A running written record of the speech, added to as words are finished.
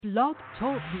Blog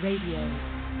Talk Radio.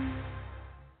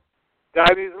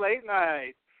 Diabetes Late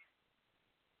Night.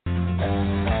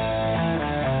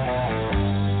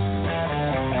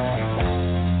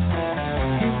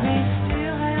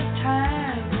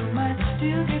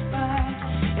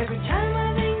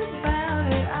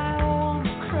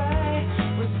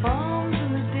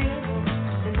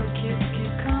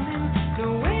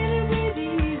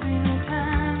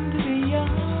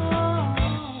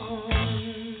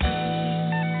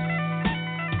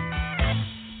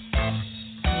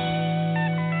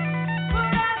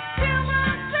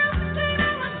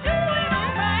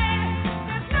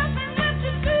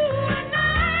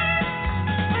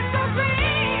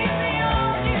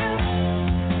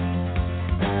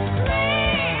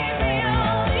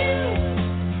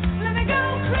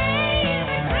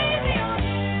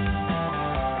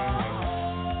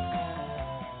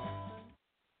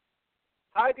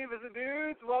 Hi, divas and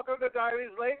dudes. Welcome to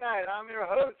Diabetes Late Night. I'm your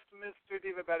host, Mr.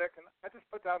 Diabetic, and I just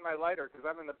put down my lighter because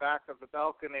I'm in the back of the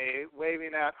balcony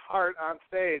waving at Heart on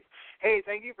stage. Hey,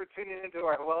 thank you for tuning into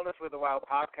our Wellness with a Wow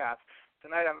podcast.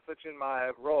 Tonight I'm switching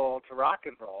my role to rock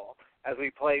and roll as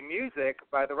we play music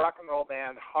by the rock and roll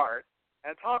band Heart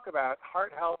and talk about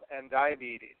heart health and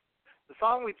diabetes. The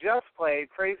song we just played,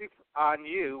 Crazy on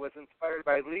You, was inspired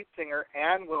by lead singer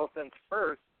Ann Wilson's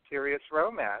first serious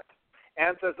romance.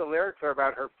 Anne says the lyrics are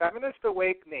about her feminist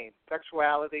awakening,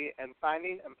 sexuality, and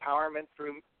finding empowerment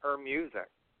through her music.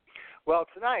 Well,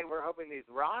 tonight we're hoping these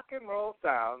rock and roll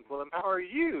sounds will empower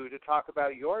you to talk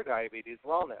about your diabetes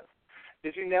wellness.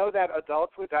 Did you know that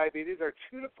adults with diabetes are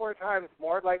 2 to 4 times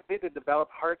more likely to develop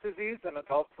heart disease than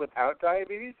adults without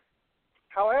diabetes?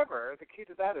 However, the key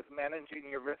to that is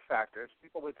managing your risk factors.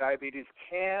 People with diabetes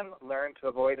can learn to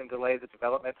avoid and delay the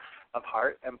development of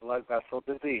heart and blood vessel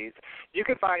disease. You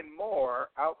can find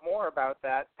out more about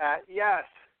that at,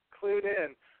 Clued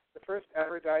In, the first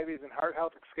ever Diabetes and Heart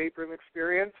Health Escape Room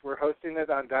experience. We're hosting it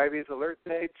on Diabetes Alert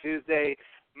Day, Tuesday,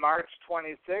 March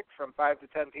 26th from 5 to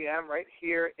 10 p.m. right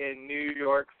here in New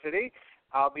York City.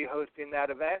 I'll be hosting that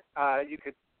event. You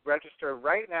could register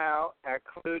right now at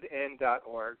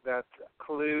cluedin.org. That's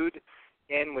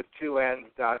cluedin with 2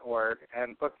 N's.org,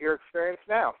 and book your experience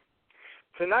now.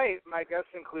 Tonight, my guests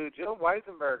include Jill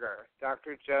Weisenberger,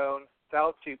 Dr. Joan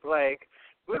Salge Blake,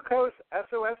 Glucose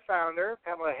SOS founder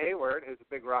Pamela Heyward, who's a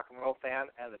big rock and roll fan,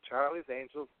 and the Charlie's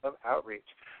Angels of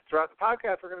Outreach. Throughout the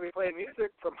podcast, we're going to be playing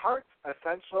music from Heart's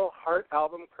Essential Heart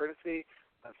album, courtesy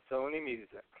of SONY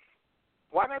Music.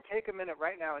 Why not take a minute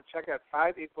right now and check out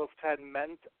 5 equals 10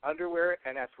 men's underwear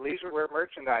and athleisure wear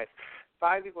merchandise.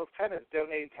 5 equals 10 is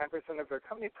donating 10% of their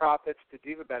company profits to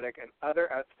Divabetic and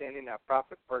other outstanding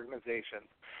nonprofit organizations.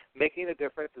 Making a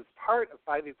difference is part of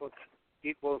 5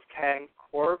 equals 10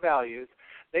 core values.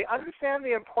 They understand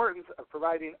the importance of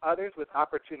providing others with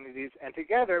opportunities, and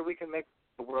together we can make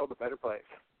the world a better place.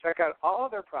 Check out all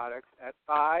of their products at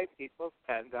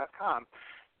 5equals10.com,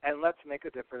 and let's make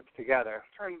a difference together.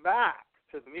 Turn back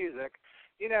to the music.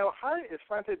 You know, Heart is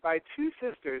fronted by 2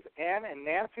 sisters, Ann and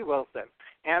Nancy Wilson.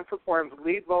 Ann performs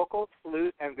lead vocals,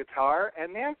 flute, and guitar,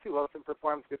 and Nancy Wilson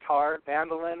performs guitar,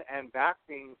 mandolin, and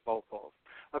backing vocals.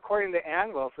 According to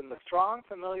Ann Wilson, the strong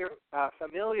familial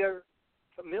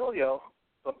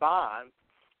bond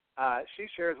she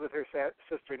shares with her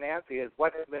sister Nancy is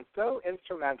what has been so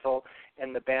instrumental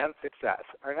in the band's success.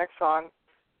 Our next song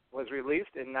was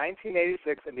released in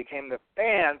 1986 and became the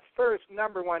band's first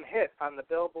 #1 hit on the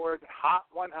Billboard Hot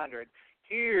 100.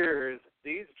 Here's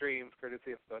These Dreams,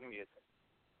 courtesy of SONY Music.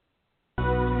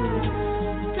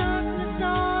 Darkness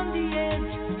on the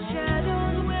edge,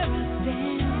 shadows where I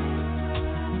stand.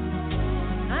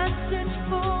 I search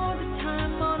for the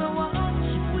time on a watch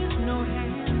with no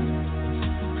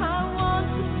hand. I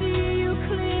want to see you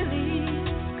clearly,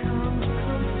 come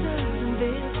closer than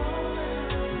this.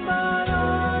 But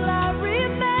all I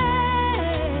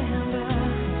remember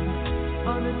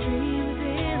are the dreams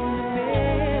in the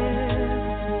bed.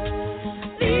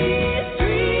 These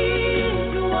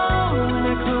dreams go on when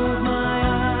I close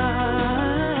my eyes.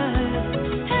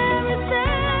 Every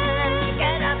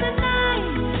second of the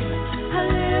night, I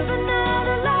live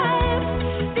another life.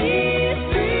 These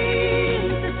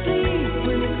dreams asleep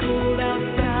when it's cold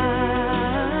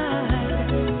outside.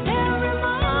 Every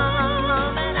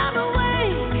moment I'm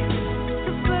awake,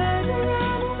 the further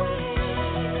I'm away.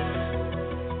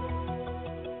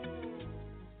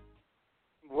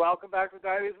 Welcome back to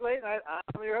Diabetes Late Night.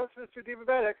 I'm your host, Mr.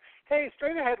 Diabetic. Hey,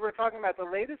 straight ahead, we're talking about the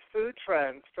latest food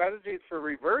trends, strategies for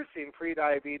reversing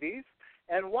prediabetes,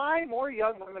 and why more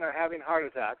young women are having heart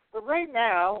attacks. But right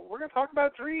now, we're going to talk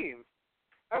about dreams.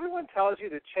 Everyone tells you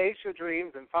to chase your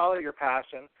dreams and follow your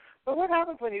passion, But what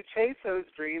happens when you chase those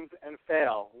dreams and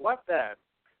fail? What then?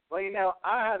 Well,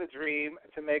 I had a dream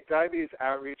to make diabetes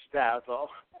outreach dazzle,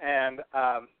 and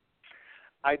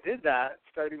I did that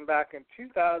starting back in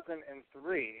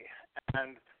 2003.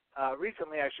 And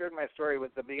recently I shared my story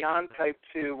with the Beyond Type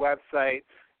 2 website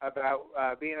about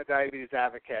being a diabetes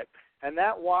advocate. And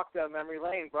that walk down memory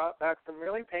lane brought back some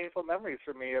really painful memories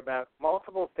for me about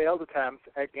multiple failed attempts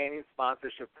at gaining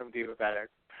sponsorship from Divabetic.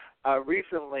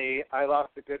 Recently, I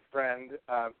lost a good friend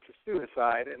to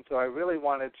suicide, and so I really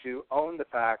wanted to own the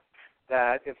fact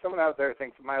that if someone out there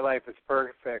thinks my life is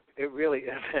perfect, it really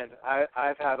isn't.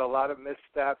 I've had a lot of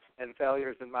missteps and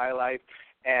failures in my life,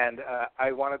 and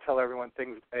I want to tell everyone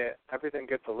everything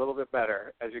gets a little bit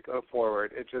better as you go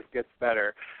forward. It just gets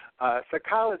better.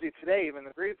 Psychology today even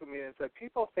agrees with me and said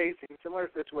people facing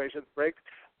similar situations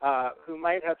who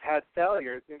might have had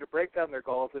failures need to break down their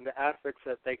goals into aspects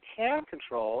that they can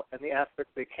control and the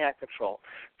aspects they can't control.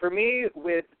 For me,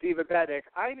 with Divabetic,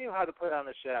 I knew how to put on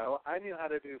a show. I knew how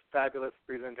to do fabulous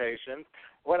presentations.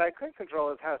 What I couldn't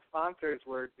control is how sponsors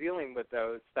were dealing with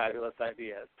those fabulous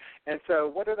ideas. And so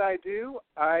what did I do?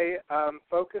 I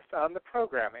focused on the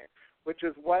programming, which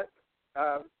is what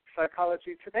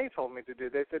Psychology Today told me to do.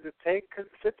 They said to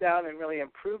sit down and really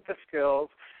improve the skills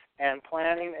and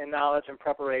planning and knowledge and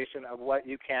preparation of what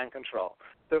you can control.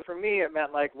 So for me, it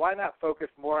meant why not focus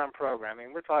more on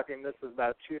programming? We're talking, this was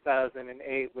about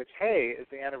 2008, which, hey, is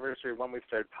the anniversary when we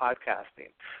started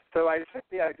podcasting. So I took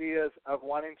the ideas of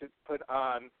wanting to put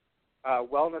on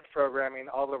wellness programming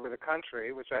all over the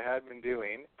country, which I had been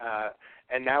doing,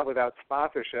 and now without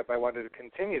sponsorship, I wanted to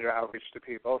continue to outreach to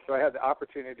people, so I had the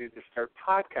opportunity to start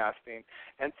podcasting,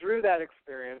 and through that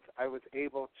experience, I was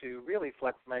able to really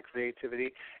flex my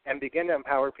creativity and begin to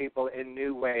empower people in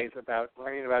new ways about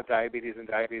learning about diabetes and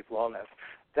diabetes wellness.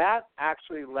 That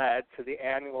actually led to the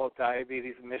annual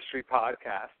Diabetes Mystery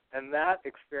Podcast, and that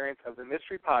experience of the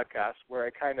Mystery Podcast, where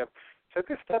I kind of took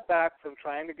a step back from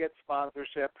trying to get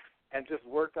sponsorship and just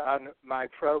worked on my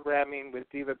programming with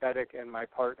Divabetic and my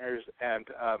partners and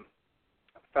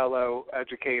fellow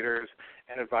educators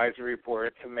and advisory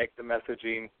board to make the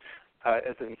messaging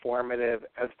as informative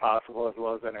as possible as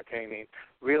well as entertaining,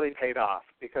 really paid off.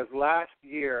 Because last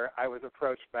year I was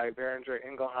approached by Boehringer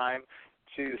Ingelheim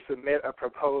to submit a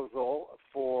proposal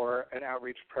for an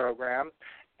outreach program,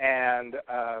 and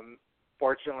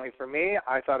fortunately for me,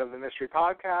 I thought of the Mystery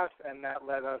Podcast, and that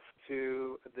led us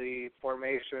to the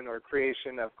formation or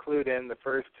creation of Clued In, the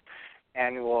first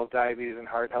annual Diabetes and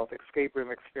Heart Health Escape Room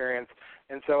experience.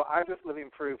 And so I'm just living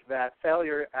proof that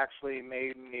failure actually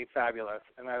made me fabulous.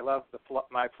 And I love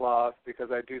my flaws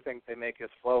because I do think they make us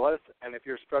flawless. And if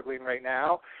you're struggling right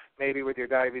now, maybe with your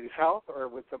diabetes health or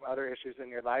with some other issues in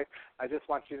your life, I just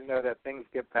want you to know that things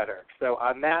get better. So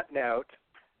on that note,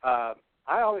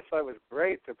 I always thought it was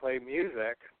great to play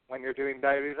music when you're doing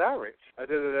diabetes outreach. I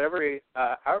did it at every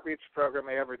outreach program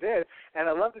I ever did, and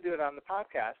I love to do it on the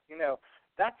podcast.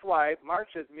 That's why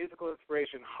March's musical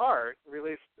inspiration, Heart,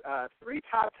 released 3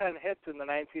 top 10 hits in the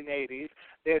 1980s.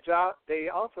 They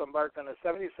also embarked on a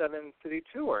 77-city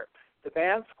tour. The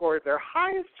band scored their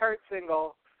highest chart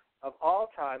single of all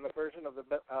time, a version of the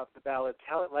ballad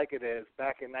Tell It Like It Is,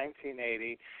 back in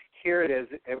 1980. Here it is.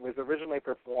 It was originally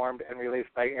performed and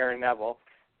released by Aaron Neville,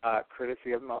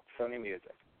 courtesy of SONY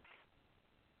Music.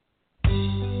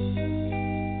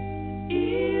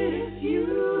 If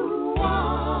you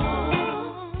want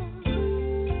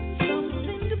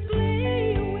something to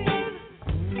play with,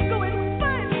 go and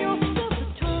find yourself a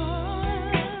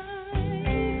toy.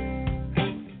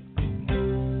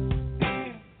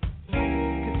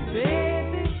 'Cause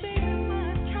baby,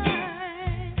 my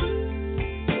time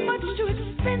much too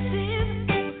expensive.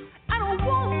 I don't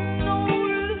want no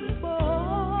little boy.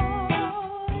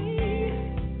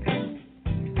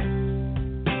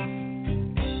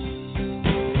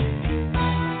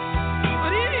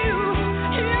 But if you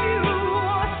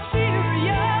are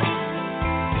serious,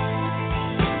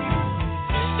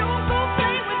 don't go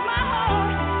playing with my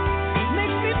heart.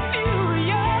 Makes me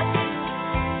furious.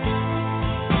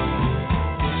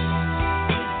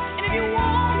 And if you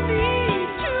want me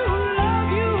to love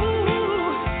you,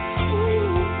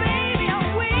 ooh, baby, I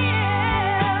will.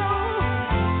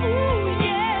 Ooh,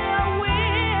 yeah, I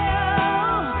will.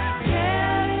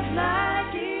 Tell it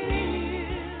like it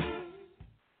is.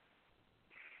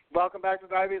 Welcome back to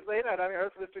Diabetes Late Night. I'm your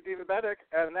host, Mr. Divabetic,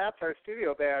 and that's our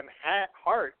studio band,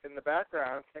 Heart, in the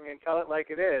background, singing Tell It Like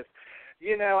It Is.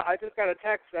 I just got a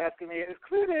text asking me, is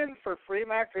Clued In for free,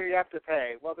 Max, or you have to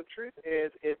pay? Well, the truth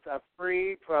is it's a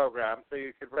free program, so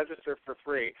you could register for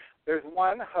free. There's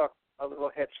one hook, a little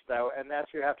hitch, though, and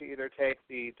that's you have to either take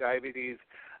the Diabetes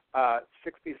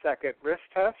 60-second risk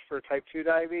test for type 2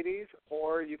 diabetes,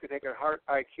 or you could take a heart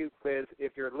IQ quiz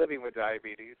if you're living with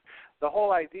diabetes. The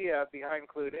whole idea behind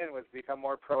Clued In was to become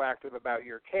more proactive about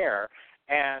your care.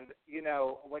 And, you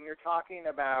know, when you're talking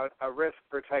about a risk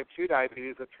for type 2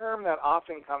 diabetes, a term that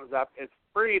often comes up is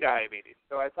pre-diabetes.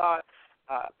 So I thought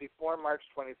before March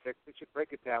 26th, we should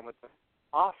break it down with some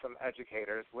awesome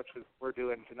educators, which is we're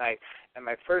doing tonight. And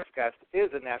my first guest is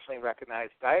a nationally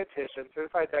recognized dietitian,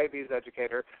 certified diabetes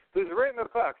educator, who's written a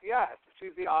book. Yes,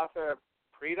 she's the author of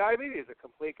Pre-Diabetes, A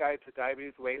Complete Guide to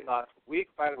Diabetes Weight Loss Week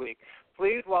by Week.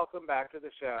 Please welcome back to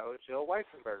the show, Jill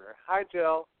Weisenberger. Hi,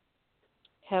 Jill.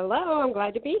 Hello, I'm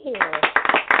glad to be here.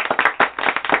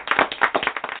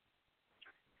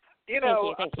 You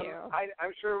know, thank you.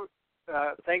 I'm sure.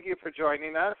 Thank you for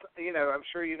joining us. You know, I'm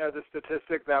sure you know the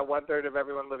statistic that 1/3 of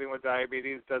everyone living with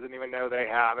diabetes doesn't even know they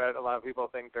have it. A lot of people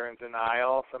think they're in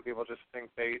denial. Some people just think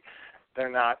they're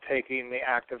not taking the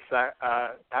active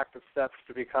steps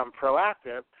to become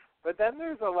proactive. But then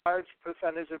there's a large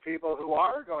percentage of people who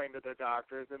are going to their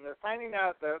doctors and they're finding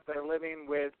out that they're living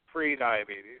with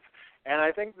pre-diabetes. And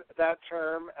I think that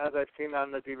term, as I've seen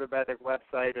on the Divabetic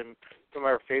website and from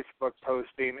our Facebook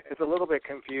posting, is a little bit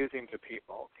confusing to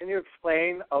people. Can you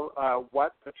explain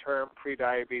what the term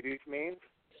pre-diabetes means?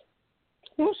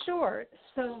 Well, sure.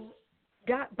 So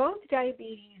both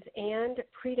diabetes and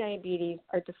prediabetes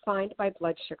are defined by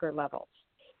blood sugar levels.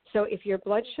 So if your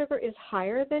blood sugar is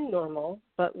higher than normal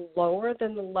but lower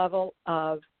than the level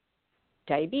of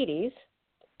diabetes,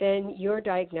 then you're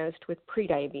diagnosed with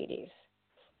prediabetes.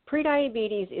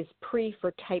 Prediabetes is pre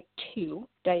for type 2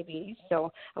 diabetes,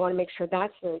 so I want to make sure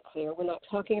that's very clear. We're not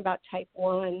talking about type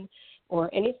 1 or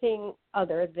anything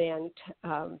other than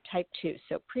type 2.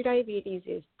 So prediabetes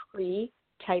is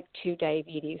pre-type 2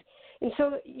 diabetes. And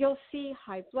so you'll see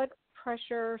high blood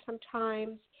pressure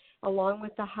sometimes along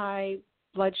with the high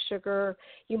blood sugar.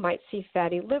 You might see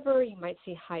fatty liver. You might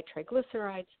see high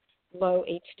triglycerides, low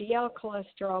HDL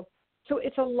cholesterol. So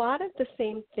it's a lot of the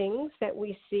same things that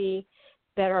we see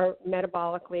that are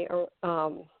metabolically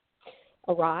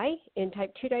awry in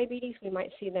type 2 diabetes. We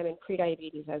might see them in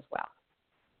prediabetes as well.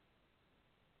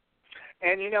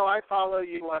 And, you know, I follow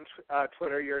you on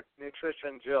Twitter. You're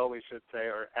Nutrition Jill, we should say,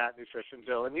 or at Nutrition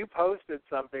Jill. And you posted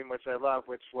something which I love,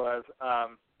 which was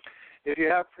if you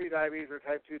have prediabetes or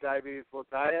type 2 diabetes, will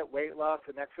diet, weight loss,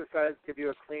 and exercise give you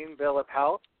a clean bill of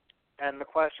health? And the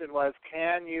question was,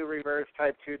 can you reverse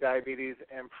type 2 diabetes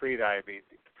and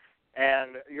prediabetes?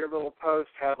 And your little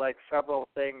post had like several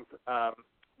things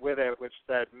with it, which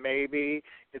said maybe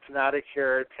it's not a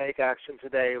cure, take action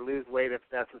today, lose weight if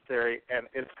necessary, and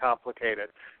it's complicated.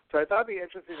 So I thought it'd be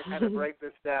interesting to kind of break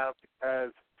this down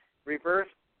because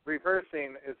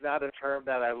reversing is not a term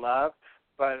that I love,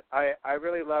 but I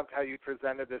really loved how you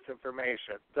presented this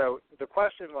information. So the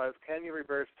question was, can you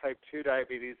reverse type 2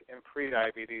 diabetes and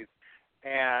prediabetes?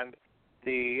 And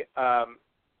the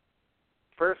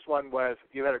first one was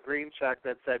you had a green check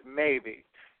that said maybe.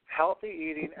 Healthy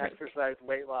eating, exercise,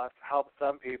 weight loss help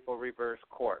some people reverse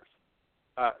course.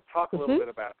 Talk a little bit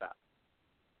about that.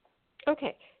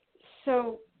 Okay.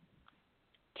 So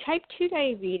type 2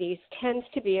 diabetes tends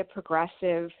to be a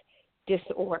progressive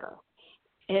disorder.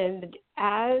 And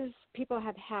as people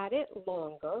have had it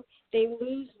longer, they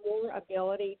lose more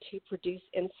ability to produce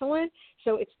insulin.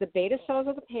 So it's the beta cells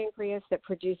of the pancreas that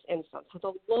produce insulin. So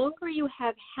the longer you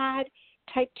have had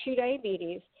type 2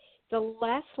 diabetes, the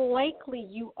less likely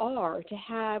you are to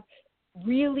have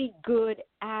really good,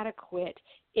 adequate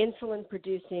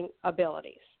insulin-producing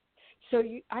abilities. So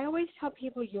I always tell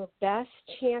people your best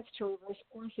chance to reverse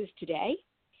course is today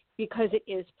because it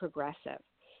is progressive.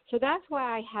 So that's why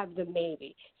I have the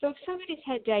maybe. So if somebody's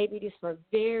had diabetes for a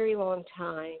very long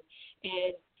time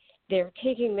and they're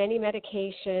taking many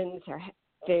medications or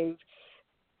they've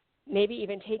maybe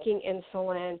even taking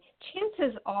insulin,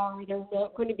 chances are they're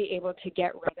not going to be able to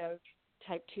get rid of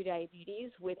type 2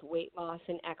 diabetes with weight loss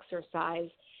and exercise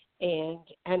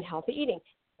and healthy eating.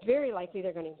 Very likely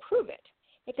they're going to improve it,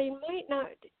 but they might not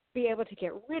be able to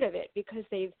get rid of it because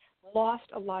they've lost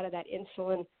a lot of that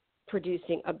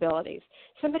insulin-producing abilities.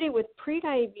 Somebody with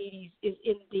prediabetes is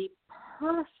in the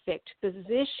perfect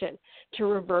position to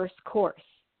reverse course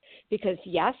because,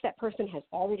 yes, that person has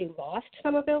already lost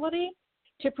some ability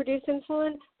to produce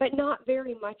insulin, but not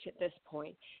very much at this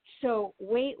point. So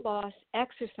weight loss,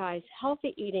 exercise,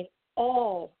 healthy eating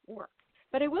all work.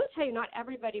 But I will tell you, not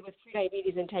everybody with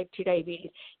prediabetes and type 2 diabetes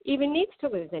even needs to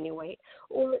lose any weight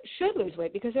or should lose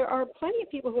weight because there are plenty of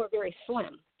people who are very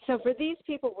slim. So for these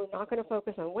people, we're not going to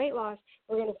focus on weight loss.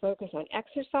 We're going to focus on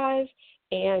exercise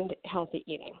and healthy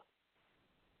eating.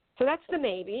 So that's the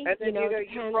maybe. And then,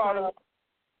 you brought up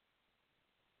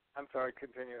I'm sorry,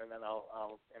 continue, and then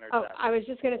I'll interject. Oh, I was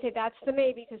just going to say that's the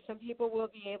maybe, because some people will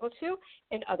be able to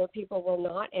and other people will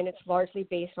not, and it's largely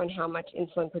based on how much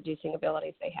insulin-producing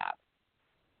abilities they have.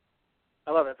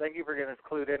 I love it. Thank you for getting us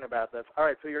clued in about this. All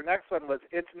right, so your next one was,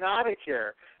 it's not a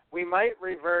cure. We might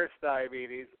reverse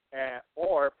diabetes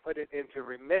or put it into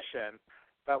remission,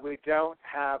 but we don't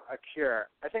have a cure.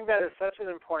 I think that is such an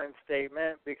important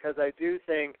statement, because I do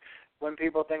think when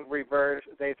people think reverse,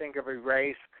 they think of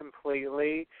erase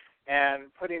completely, and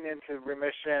putting into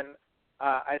remission,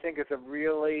 I think is a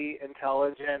really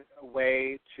intelligent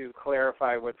way to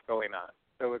clarify what's going on.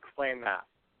 So explain that.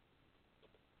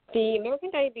 The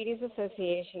American Diabetes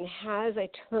Association has a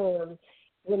term,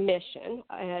 remission,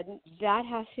 and that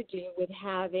has to do with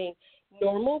having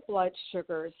normal blood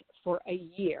sugars for a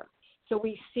year. So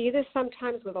we see this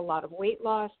sometimes with a lot of weight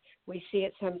loss. We see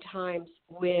it sometimes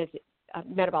with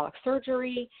metabolic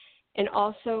surgery, and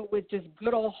also with just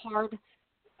good old hard,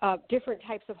 different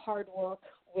types of hard work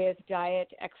with diet,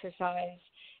 exercise,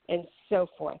 and so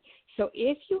forth. So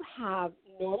if you have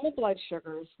normal blood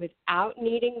sugars without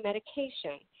needing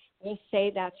medication, we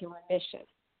say that's a remission.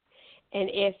 And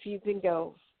if you can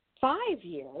go 5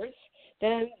 years,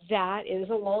 then that is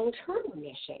a long-term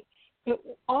remission. But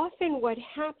often what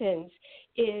happens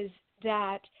is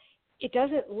that it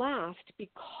doesn't last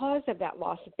because of that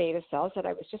loss of beta cells that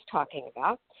I was just talking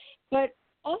about, but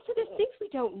also there's things we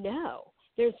don't know.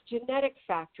 There's genetic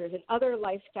factors and other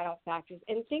lifestyle factors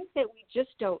and things that we just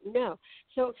don't know.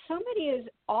 So if somebody is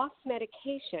off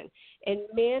medication and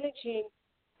managing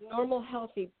normal,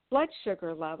 healthy blood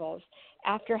sugar levels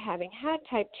after having had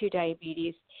type 2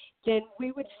 diabetes, then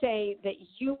we would say that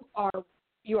you are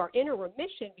in a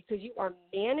remission because you are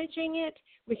managing it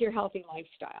with your healthy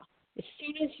lifestyle. As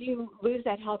soon as you lose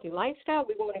that healthy lifestyle,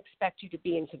 we won't expect you to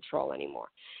be in control anymore.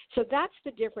 So that's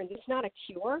the difference. It's not a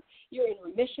cure. You're in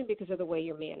remission because of the way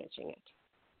you're managing it.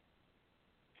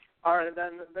 All right, and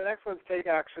then the next one's take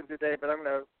action today, but I'm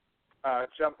going to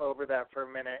jump over that for a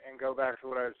minute and go back to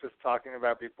what I was just talking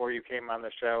about before you came on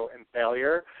the show, and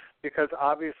failure, because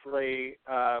obviously,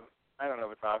 I don't know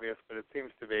if it's obvious, but it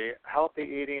seems to be, healthy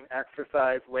eating,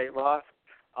 exercise, weight loss,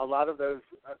 a lot of those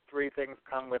three things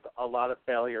come with a lot of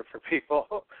failure for people.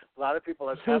 A lot of people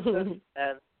have tested and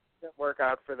it didn't work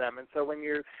out for them. And so when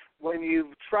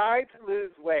you try to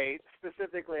lose weight,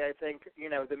 specifically, I think,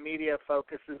 the media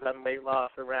focuses on weight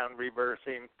loss around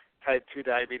reversing type 2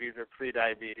 diabetes or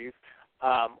pre-diabetes,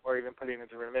 or even putting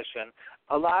into remission.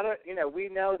 A lot of, we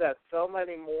know that so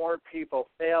many more people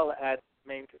fail at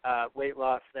weight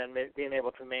loss than being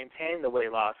able to maintain the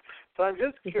weight loss. So I'm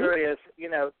just curious,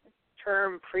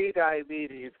 term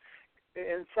pre-diabetes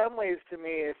in some ways to me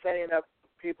is setting up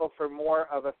people for more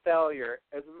of a failure,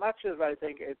 as much as I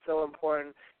think it's so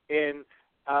important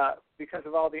because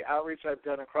of all the outreach I've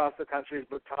done across the country,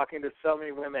 but talking to so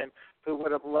many women who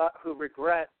who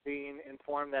regret being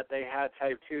informed that they had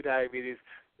type 2 diabetes,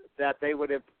 that they would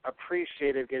have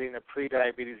appreciated getting a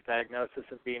pre-diabetes diagnosis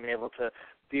and being able to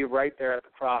be right there at the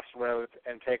crossroads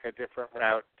and take a different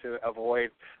route to avoid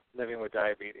living with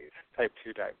diabetes, type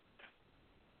 2 diabetes.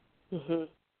 Mm-hmm.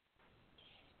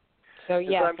 So,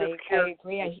 yes, so I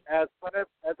agree. As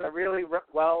a really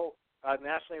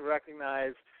nationally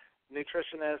recognized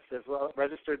nutritionist, as well as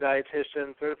registered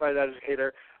dietitian, certified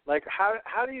educator,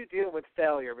 how do you deal with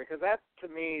failure? Because that,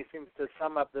 to me, seems to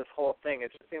sum up this whole thing.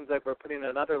 It just seems like we're putting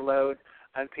another load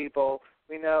on people.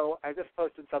 We know, I just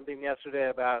posted something yesterday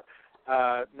about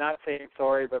not saying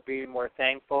sorry, but being more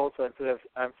thankful. So instead of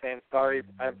I'm saying sorry,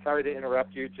 I'm sorry to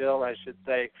interrupt you, Jill, I should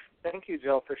say, thank you,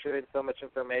 Jill, for sharing so much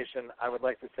information. I would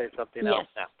like to say something else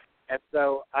now. And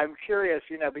so I'm curious,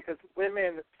 because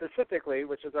women specifically,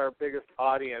 which is our biggest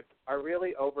audience, are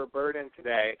really overburdened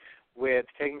today with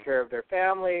taking care of their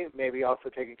family, maybe also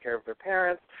taking care of their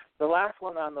parents. The last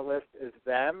one on the list is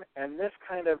them, and this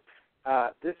kind of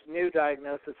this new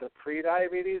diagnosis of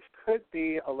prediabetes could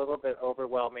be a little bit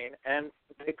overwhelming, and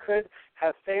they could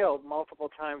have failed multiple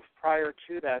times prior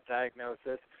to that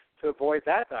diagnosis to avoid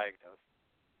that diagnosis.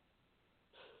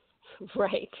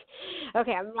 Right.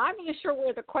 Okay, I'm not really sure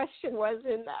where the question was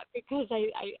in that because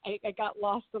I got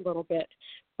lost a little bit.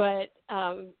 But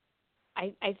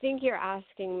I think you're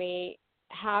asking me,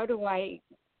 how do I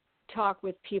talk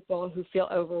with people who feel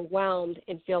overwhelmed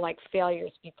and feel like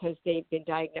failures because they've been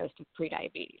diagnosed with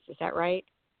prediabetes? Is that right?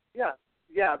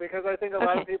 Yeah, because I think a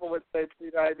lot of people would say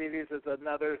prediabetes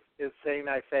is saying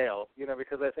I failed,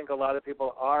 because I think a lot of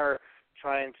people are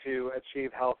trying to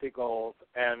achieve healthy goals,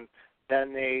 and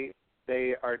then they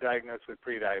are diagnosed with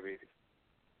prediabetes.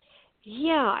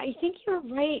 Yeah, I think you're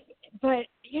right. But,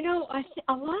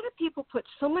 a lot of people put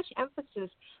so much emphasis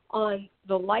on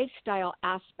the lifestyle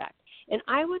aspect. And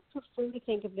I would prefer to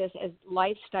think of this as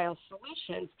lifestyle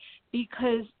solutions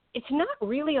because it's not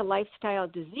really a lifestyle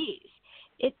disease.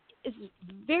 It is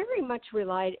very much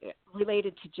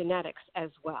related to genetics as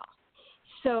well.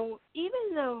 So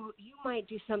even though you might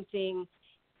do something,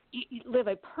 you live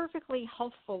a perfectly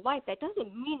healthful life, that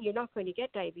doesn't mean you're not going to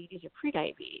get diabetes or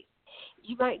prediabetes.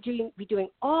 You might be doing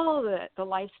all the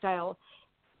lifestyle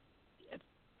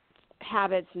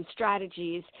habits and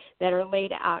strategies that are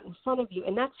laid out in front of you,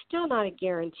 and that's still not a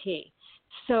guarantee.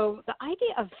 So the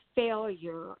idea of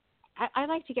failure, I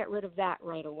like to get rid of that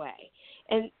right away.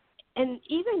 And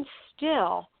even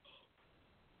still,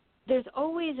 there's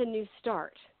always a new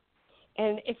start.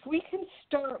 And if we can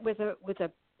start with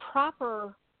a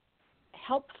proper,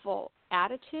 helpful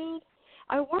attitude,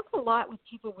 I work a lot with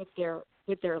people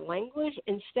with their language.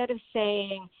 Instead of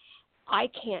saying, I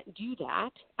can't do that,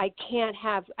 I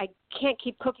can't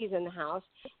keep cookies in the house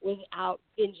without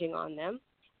binging on them,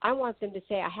 I want them to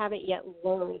say, I haven't yet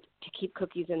learned to keep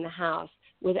cookies in the house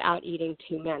without eating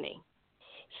too many.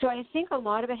 So I think a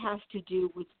lot of it has to do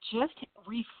with just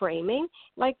reframing,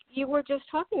 like you were just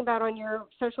talking about on your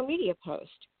social media post.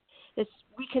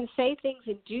 We can say things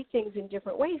and do things in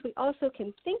different ways. We also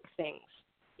can think things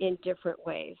in different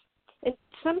ways. And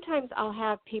sometimes I'll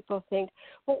have people think,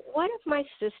 well, what if my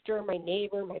sister, my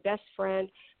neighbor, my best friend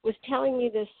was telling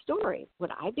me this story? Would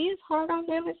I be as hard on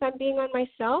them as I'm being on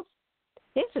myself?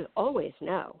 The answer is always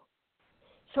no.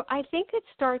 So I think it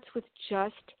starts with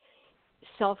just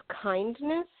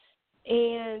self-kindness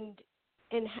and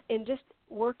just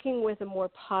working with a more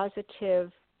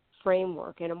positive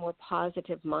framework and a more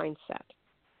positive mindset.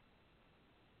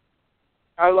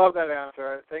 I love that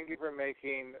answer. Thank you for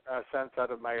making sense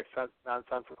out of my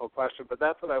nonsensical question, but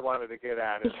that's what I wanted to get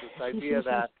at, is this idea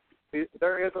that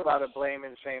there is a lot of blame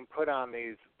and shame put on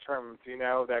these terms,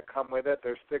 that come with it.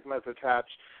 There's stigmas attached,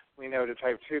 we know, to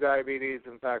type 2 diabetes.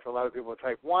 In fact, a lot of people with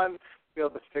type 1 feel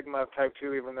the stigma of type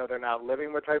 2 even though they're not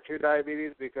living with type 2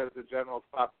 diabetes because the general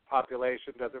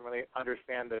population doesn't really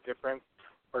understand the difference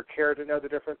or care to know the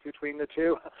difference between the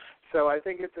two. So I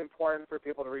think it's important for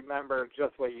people to remember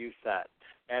just what you said,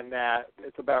 and that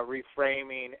it's about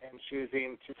reframing and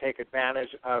choosing to take advantage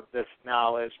of this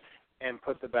knowledge and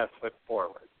put the best foot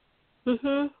forward.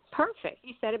 Perfect.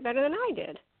 You said it better than I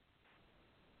did.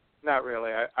 Not really.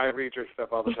 I read your stuff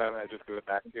all the time, and I just give it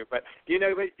back to you. But you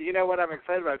know what I'm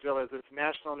excited about, Jill, is it's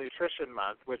National Nutrition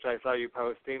Month, which I saw you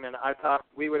posting, and I thought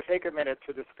we would take a minute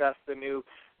to discuss the new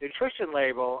nutrition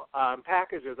label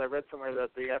packages. I read somewhere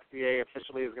that the FDA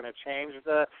officially is going to change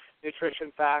the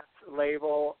nutrition facts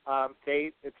label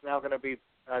date. It's now going to be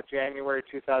January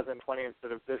 2020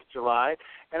 instead of this July.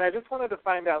 And I just wanted to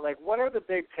find out, what are the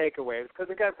big takeaways?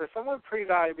 Because, again, for someone with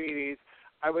pre-diabetes,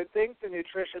 I would think the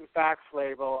nutrition facts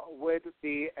label would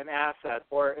be an asset,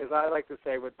 or as I like to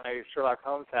say with my Sherlock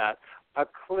Holmes hat, a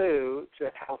clue to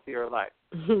a healthier life.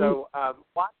 So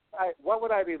what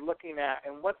would I be looking at,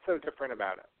 and what's so different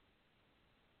about it?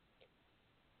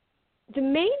 The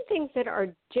main things that are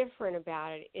different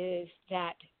about it is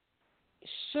that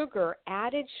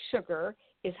added sugar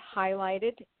is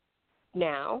highlighted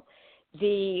now.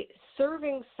 The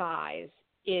serving size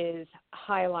is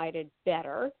highlighted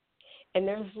better. And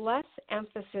there's less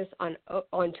emphasis on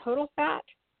total fat.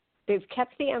 They've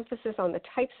kept the emphasis on the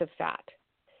types of fat,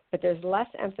 but there's less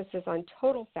emphasis on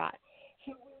total fat.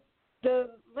 So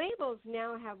the labels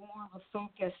now have more of a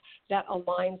focus that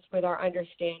aligns with our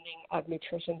understanding of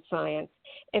nutrition science.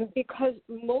 And because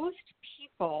most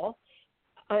people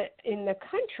in the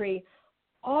country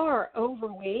are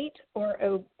overweight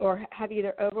or have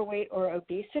either overweight or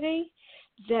obesity,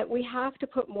 that we have to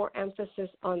put more emphasis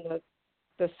on the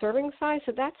serving size,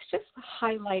 so that's just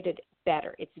highlighted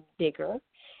better. It's bigger,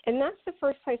 and that's the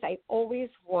first place I always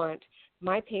want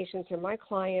my patients or my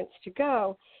clients to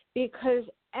go, because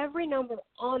every number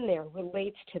on there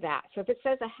relates to that. So if it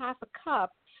says a half a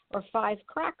cup or 5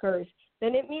 crackers,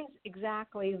 then it means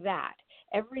exactly that.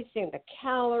 Everything, the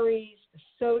calories, the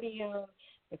sodium,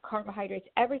 the carbohydrates,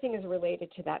 everything is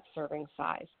related to that serving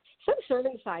size. Some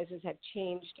serving sizes have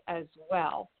changed as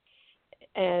well,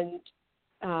 and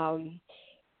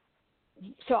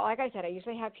so like I said, I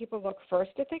usually have people look first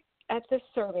at the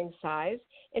serving size,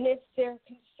 and if they're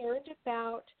concerned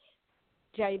about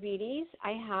diabetes,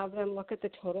 I have them look at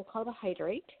the total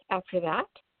carbohydrate after that.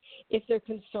 If their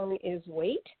concern is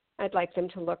weight, I'd like them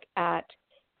to look at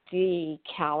the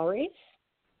calories.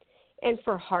 And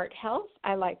for heart health,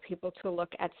 I like people to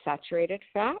look at saturated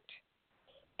fat.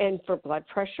 And for blood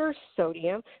pressure,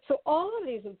 sodium. So all of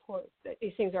these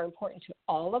things are important to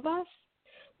all of us.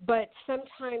 But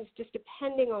sometimes, just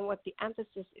depending on what the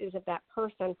emphasis is of that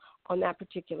person on that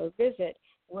particular visit,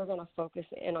 we're going to focus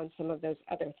in on some of those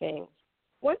other things.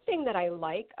 One thing that I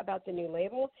like about the new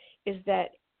label is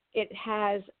that it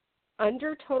has,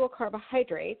 under total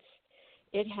carbohydrates,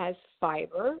 it has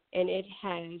fiber and it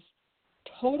has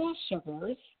total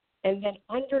sugars, and then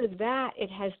under that it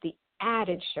has the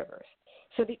added sugars.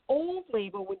 So the old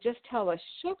label would just tell us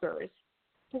sugars,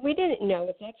 but we didn't know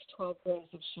if that's 12 grams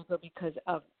of sugar because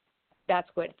of that's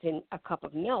what's in a cup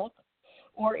of milk,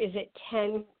 or is it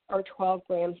 10 or 12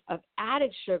 grams of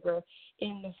added sugar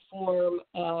in the form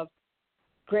of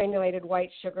granulated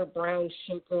white sugar, brown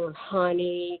sugar,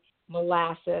 honey,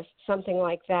 molasses, something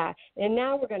like that. And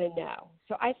now we're going to know.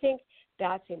 So I think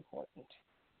that's important.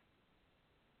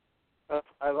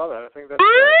 I love it. I think that's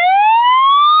great.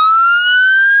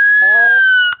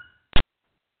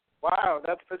 Wow,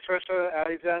 that's Patricia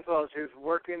Gentle. She's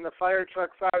working the fire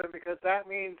truck side, because that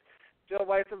means, Jill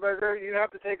Weisenberger, you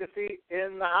have to take a seat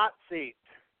in the hot seat.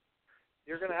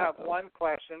 You're going to have one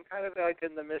question, kind of like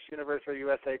in the Miss Universe or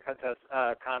USA contest.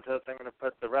 I'm going to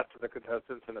put the rest of the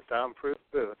contestants in a soundproof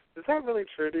booth. Is that really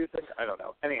true, do you think? I don't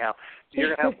know. Anyhow, you're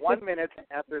going to have 1 minute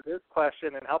to answer this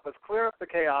question and help us clear up the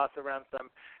chaos around some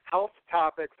health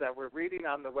topics that we're reading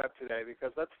on the web today,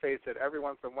 because let's face it,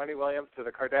 everyone from Wendy Williams to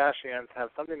the Kardashians have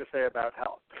something to say about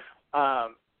health.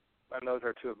 And those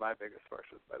are two of my biggest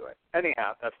sources, by the way.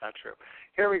 Anyhow, that's not true.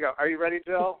 Here we go. Are you ready,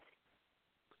 Jill?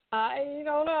 I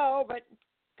don't know, but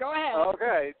go ahead.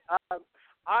 Okay.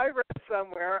 I read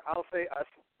somewhere, I'll say Us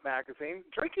Magazine,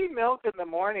 drinking milk in the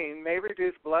morning may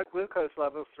reduce blood glucose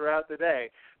levels throughout the day,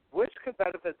 which could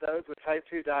benefit those with type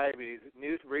 2 diabetes,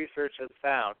 new research has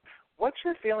found. What's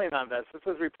your feeling on this? This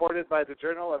was reported by the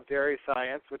Journal of Dairy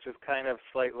Science, which is kind of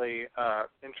slightly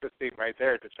interesting right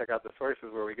there to check out the sources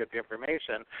where we get the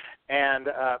information. And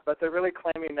but they're really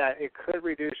claiming that it could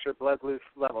reduce your blood glucose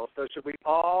levels. So should we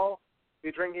all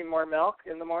be drinking more milk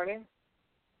in the morning?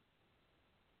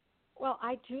 Well,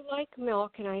 I do like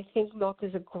milk, and I think milk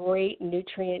is a great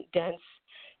nutrient-dense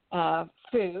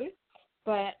food.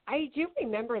 But I do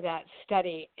remember that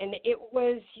study, and it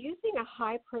was using a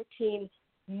high-protein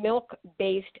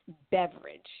milk-based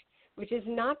beverage, which is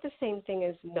not the same thing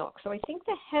as milk. So I think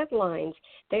the headlines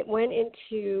that went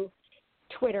into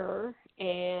Twitter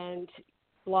and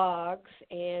blogs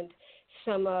and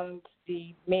some of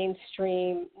the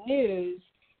mainstream news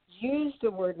use the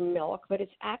word milk, but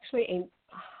it's actually a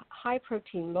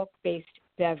high-protein milk-based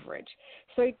beverage.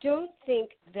 So I don't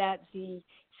think that the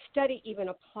study even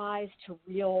applies to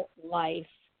real-life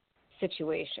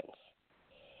situations.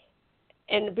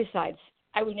 And besides,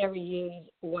 I would never use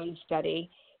one study,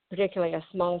 particularly a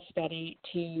small study,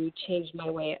 to change my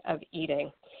way of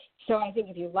eating. So I think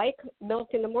if you like milk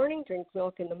in the morning, drink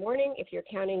milk in the morning. If you're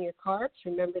counting your carbs,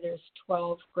 remember there's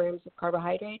 12 grams of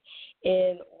carbohydrate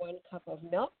in 1 cup of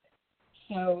milk.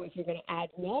 So if you're going to add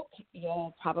milk,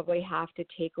 you'll probably have to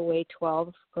take away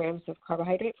 12 grams of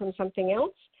carbohydrate from something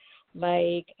else,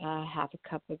 like half a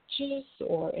cup of juice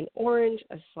or an orange,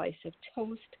 a slice of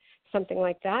toast, something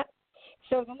like that.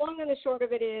 So the long and the short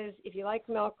of it is, if you like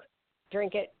milk,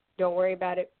 drink it. Don't worry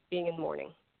about it being in the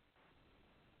morning.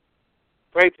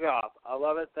 Great job. I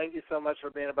love it. Thank you so much for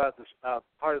being about this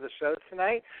part of the show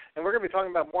tonight. And we're going to be talking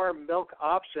about more milk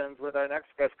options with our next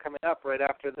guest coming up right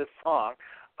after this song.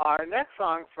 Our next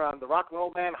song from the rock and roll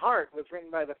band Heart was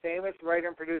written by the famous writer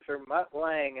and producer Mutt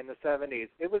Lange in the 70s.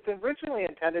 It was originally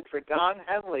intended for Don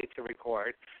Henley to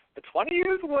record, but 20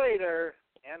 years later,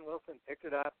 Ann Wilson picked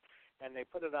it up, and they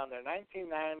put it on their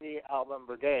 1990 album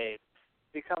Brigade.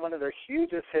 It's become one of their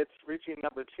hugest hits, reaching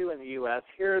number 2 in the U.S.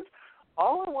 Here's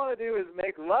All I Want to Do Is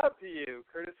Make Love to You,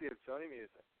 courtesy of Sony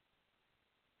Music.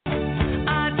 You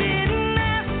want me to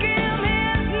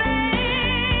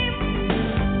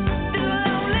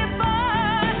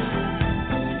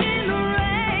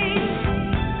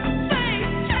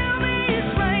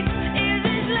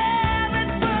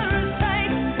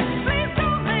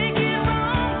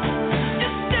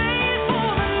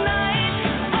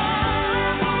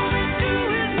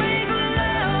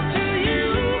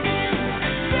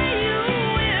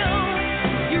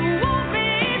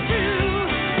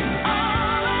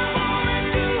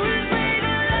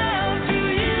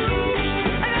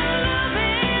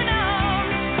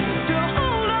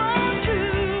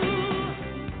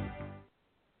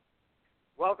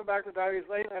back to Diaries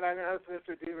Late Night. I'm your host,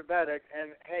 Mr. Diabetic,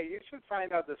 and hey, you should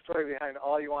find out the story behind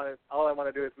All I Want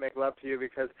to Do Is Make Love to You,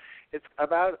 because it's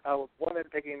about a woman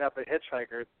picking up a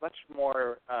hitchhiker. It's much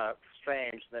more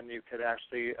strange than you could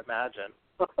actually imagine.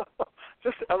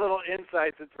 Just a little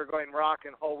insight, since we're going rock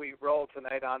and whole wheat roll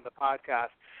tonight on the podcast.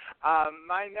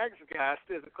 My next guest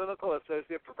is a clinical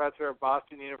associate professor at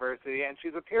Boston University, and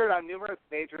she's appeared on numerous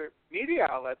major media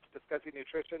outlets discussing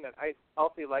nutrition and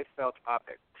healthy lifestyle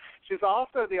topics. She's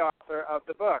also the author of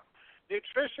the book,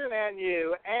 Nutrition and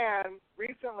You, and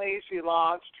recently she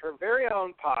launched her very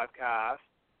own podcast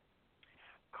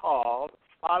called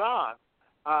Spot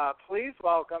On. Please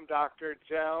welcome Dr.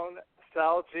 Joan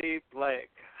Salge Blake.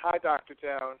 Hi, Dr.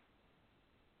 Joan.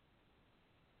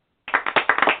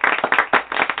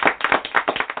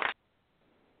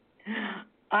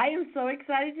 I am so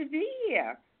excited to be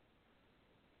here.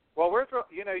 Well, we're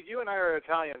you and I are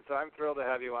Italian, so I'm thrilled to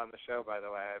have you on the show, by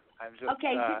the way. I'm just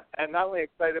okay. And not only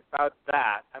excited about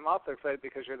that, I'm also excited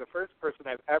because you're the first person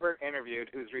I've ever interviewed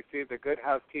who's received a Good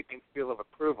Housekeeping seal of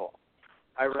approval.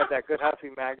 I read that Good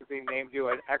Housekeeping magazine named you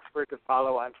an expert to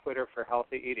follow on Twitter for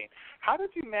healthy eating. How did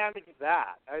you manage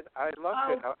that? I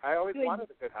loved it. I always wanted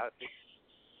a Good Housekeeping.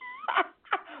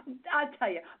 I'll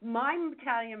tell you, my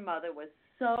Italian mother was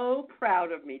so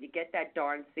proud of me to get that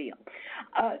darn seal.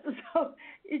 So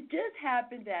it just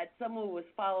happened that someone was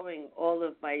following all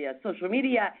of my social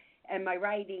media and my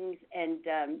writings, and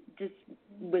just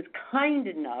was kind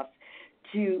enough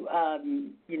to,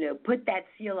 put that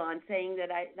seal on, saying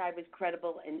that I was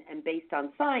credible and based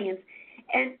on science.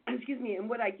 And, and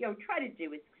what I try to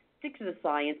do is stick to the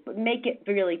science, but make it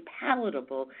really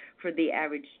palatable for the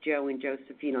average Joe and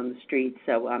Josephine on the street.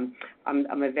 So I'm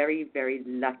a very, very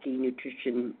lucky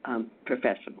nutrition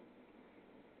professional.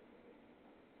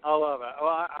 I love it.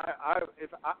 Well,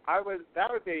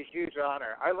 that would be a huge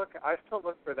honor. I still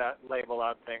look for that label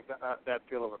on things, that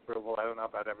seal of approval. I don't know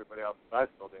about everybody else, but I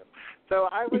still do. So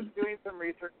I was doing some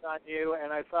research on you,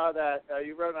 and I saw that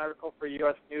you wrote an article for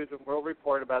U.S. News and World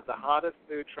Report about the hottest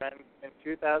food trends in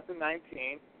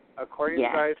 2019, according to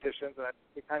dietitians. And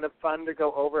it's kind of fun to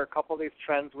go over a couple of these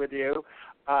trends with you.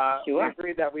 Sure. We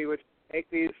agreed that we would make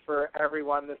these for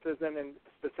everyone. This isn't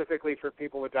specifically for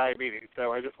people with diabetes.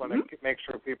 So I just want to make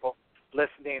sure people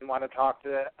listening want to talk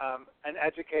to an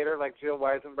educator like Jill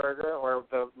Weisenberger or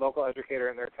the local educator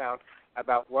in their town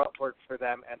about what works for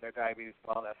them and their diabetes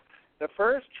wellness. The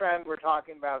first trend we're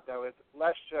talking about, though, is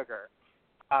less sugar.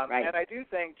 Right. And I do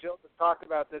think Jill has talked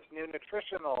about this new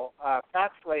nutritional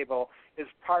fats label is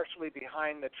partially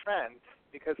behind the trend,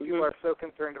 because people are so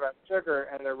concerned about sugar,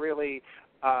 and they're really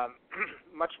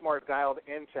much more dialed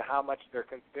into how much they're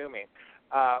consuming.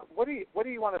 What do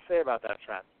you want to say about that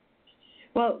trend?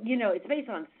 Well, it's based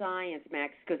on science,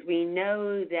 Max, because we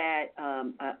know that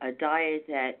a diet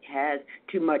that has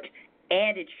too much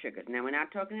added sugars. Now, we're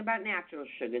not talking about natural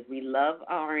sugars. We love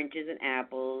oranges and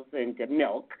apples and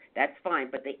milk. That's fine.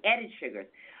 But the added sugars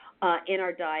in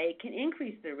our diet can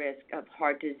increase the risk of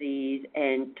heart disease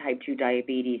and type 2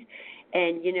 diabetes.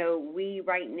 And, we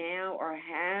right now are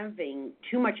having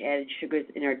too much added sugars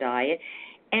in our diet,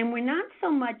 and we're not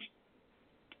so much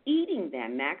eating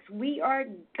them, Max. We are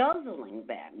guzzling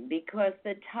them, because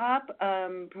the top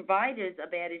providers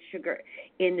of added sugar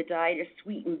in the diet are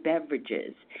sweetened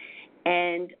beverages.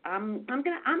 And I'm gonna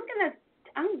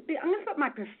put my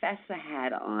professor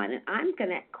hat on, and I'm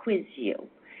gonna quiz you.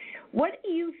 What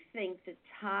do you think the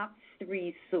top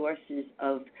 3 sources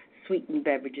of sweetened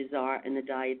beverages are in the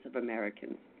diets of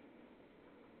Americans?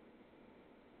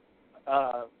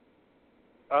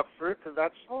 Fruits and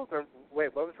vegetables? Or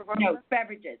wait, what was the question? No,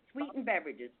 beverages, sweetened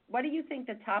beverages. What do you think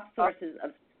the top sources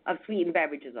of sweetened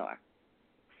beverages are?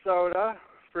 Soda,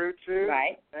 fruit juice,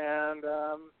 right, and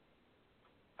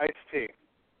iced tea.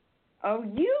 Oh,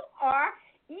 you are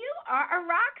a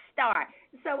rock star.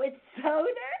 So it's sodas,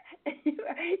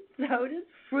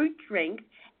 fruit drinks,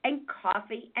 and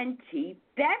coffee and tea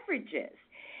beverages.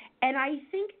 And I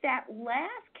think that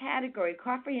last category,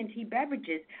 coffee and tea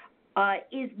beverages,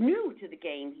 is new to the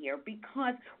game here,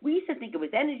 because we used to think it was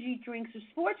energy drinks or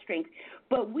sports drinks,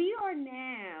 but we are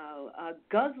now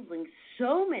guzzling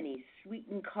so many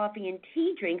sweetened coffee and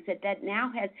tea drinks that now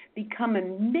has become a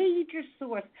major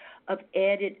source of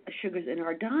added sugars in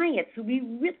our diet. So we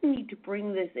really need to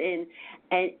bring this in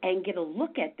and get a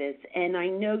look at this. And I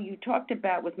know you talked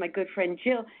about, with my good friend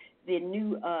Jill, the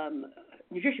new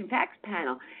Nutrition Facts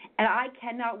panel, and I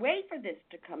cannot wait for this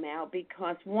to come out,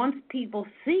 because once people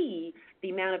see the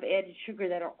amount of added sugar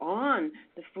that are on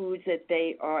the foods that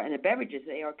they are and the beverages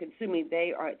they are consuming,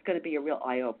 it's going to be a real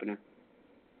eye-opener.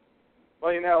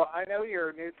 Well, I know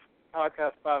you're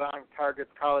podcast about on targets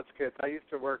college kids. I used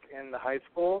to work in the high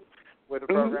schools with a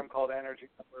program called Energy,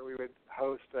 where we would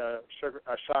host a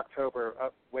Shocktober,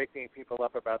 waking people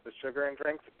up about the sugar in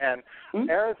drinks. And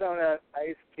Arizona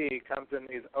iced tea comes in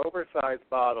these oversized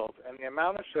bottles, and the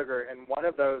amount of sugar in one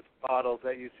of those bottles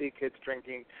that you see kids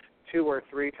drinking 2 or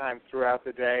 3 times throughout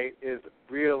the day is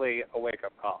really a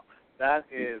wake-up call. That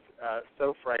is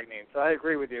so frightening. So I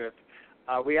agree with you.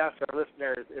 We asked our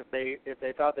listeners if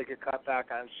they thought they could cut back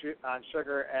on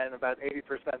sugar, and about 80%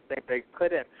 think they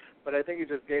couldn't. But I think you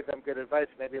just gave them good advice.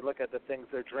 Maybe look at the things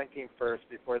they're drinking first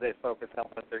before they focus on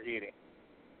what they're eating.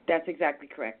 That's exactly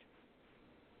correct.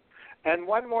 And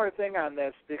one more thing on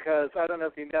this, because I don't know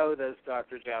if you know this,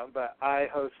 Dr. Joan, but I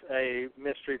host a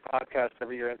mystery podcast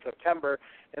every year in September,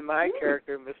 and my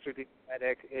character, Mr.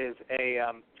 Diabetic, is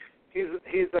he's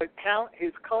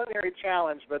culinary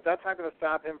challenged, but that's not going to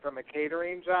stop him from a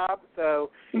catering job.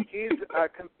 So he's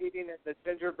competing in the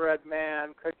Gingerbread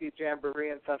Man Cookie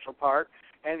Jamboree in Central Park,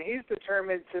 and he's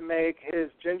determined to make his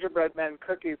Gingerbread Man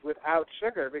cookies without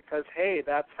sugar because, hey,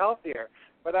 that's healthier.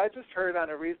 But I just heard on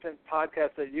a recent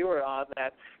podcast that you were on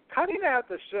that cutting out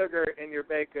the sugar in your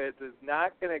baked goods is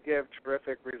not going to give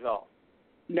terrific results.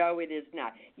 No, it is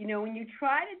not. You know, when you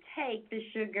try to take the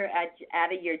sugar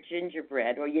out of your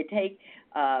gingerbread, or you take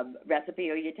recipe,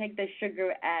 or you take the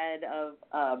sugar out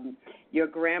of your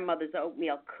grandmother's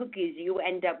oatmeal cookies, you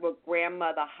end up with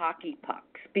grandmother hockey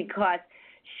pucks, because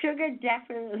sugar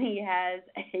definitely has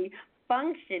a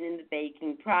function in the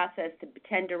baking process to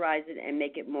tenderize it and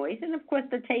make it moist. And, of course,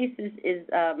 the taste is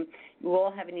you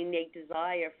all have an innate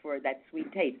desire for that sweet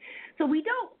taste. So we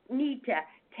don't need to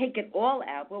take it all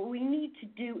out. What we need to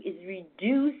do is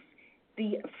reduce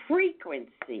the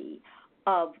frequency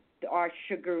of our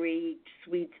sugary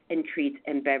sweets and treats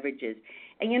and beverages.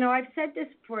 And, you know, I've said this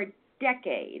for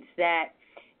decades, that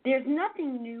there's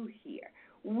nothing new here.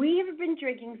 We have been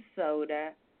drinking soda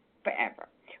forever.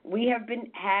 We have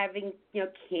been having,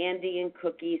 candy and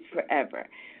cookies forever.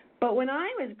 But when I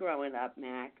was growing up,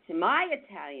 Max, in my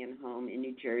Italian home in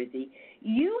New Jersey,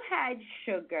 you had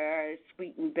sugar,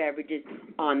 sweetened beverages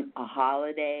on a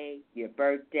holiday, your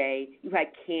birthday. You had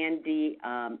candy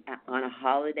on a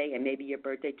holiday, and maybe your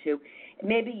birthday too.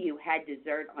 Maybe you had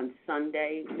dessert on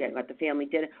Sunday, like the family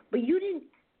dinner. But you didn't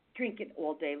drink it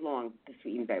all day long, the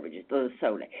sweetened beverages, the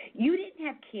soda. You didn't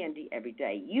have candy every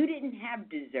day. You didn't have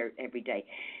dessert every day.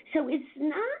 So it's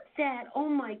not that, oh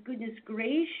my goodness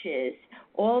gracious,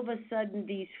 all of a sudden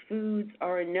these foods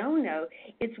are a no-no.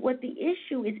 It's what the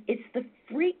issue is. It's the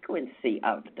frequency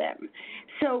of them.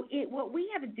 So what we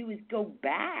have to do is go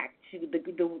back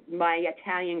to my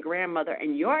Italian grandmother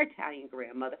and your Italian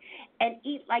grandmother and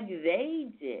eat like they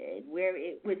did, where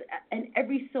it was an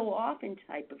every so often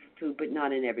type of food, but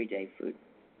not an everyday food.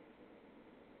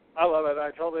 I love it.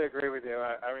 I totally agree with you.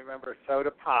 I remember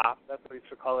soda pop, that's what we used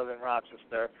to call it in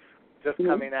Rochester, just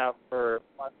coming out for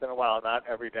once in a while, not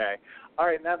every day. All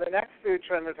right, now the next food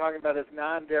trend we're talking about is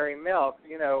non-dairy milk.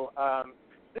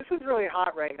 This is really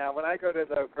hot right now. When I go to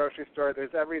the grocery store,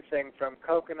 there's everything from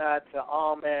coconut to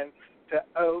almond to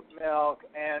oat milk.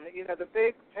 And, the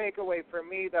big takeaway for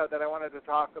me, though, that I wanted to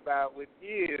talk about with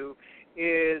you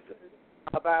is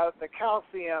about the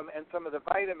calcium and some of the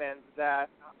vitamins that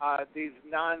these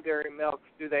non-dairy milks,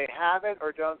 do they have it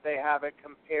or don't they have it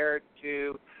compared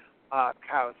to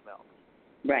cow's milk?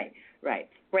 Right.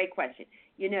 Great question.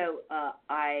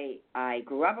 I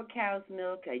grew up with cow's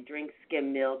milk. I drink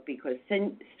skim milk because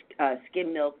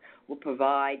skim milk will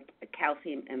provide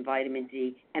calcium and vitamin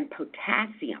D and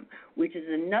potassium, which is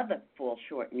another fall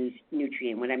short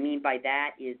nutrient. What I mean by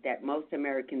that is that most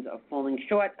Americans are falling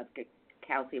short of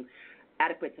calcium,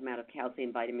 adequate amount of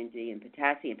calcium, vitamin D, and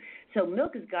potassium. So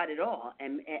milk has got it all,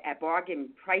 and at bargain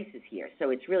prices here.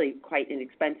 So it's really quite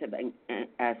inexpensive, and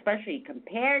especially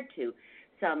compared to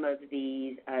some of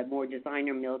these more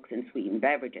designer milks and sweetened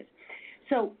beverages.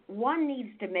 So one needs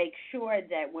to make sure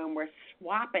that when we're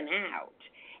swapping out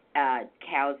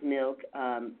cow's milk,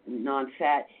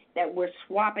 non-fat, that we're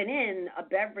swapping in a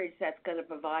beverage that's going to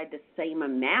provide the same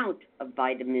amount of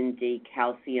vitamin D,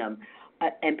 calcium,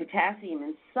 and potassium.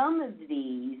 And some of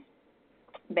these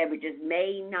beverages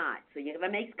may not. So you've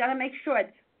got to make sure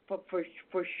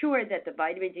for sure that the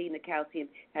vitamin D and the calcium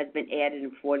has been added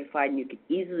and fortified, and you can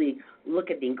easily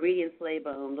look at the ingredients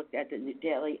label and look at the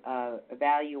daily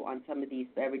value on some of these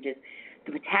beverages.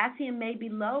 The potassium may be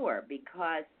lower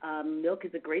because milk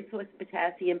is a great source of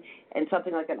potassium, and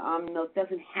something like an almond milk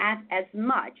doesn't have as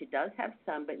much. It does have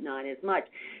some, but not as much.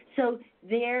 So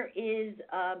there is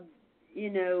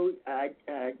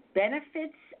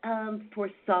benefits for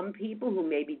some people who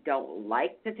maybe don't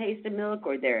like the taste of milk,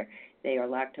 or they are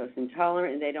lactose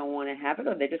intolerant and they don't want to have it,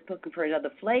 or they're just looking for another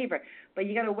flavor. But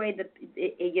you got to weigh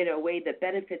the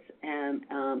benefits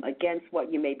against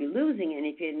what you may be losing. And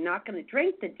if you're not going to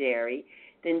drink the dairy,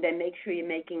 then make sure you're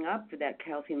making up for that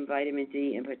calcium, vitamin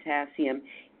D, and potassium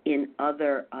in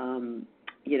other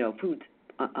foods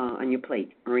on your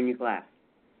plate or in your glass.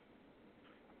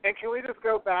 And can we just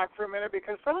go back for a minute?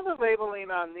 Because some of the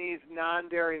labeling on these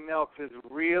non-dairy milks is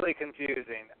really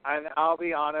confusing. And I'll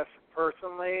be honest,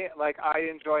 personally, like I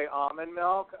enjoy almond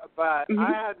milk, but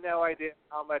I had no idea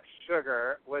how much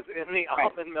sugar was in the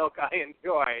almond milk I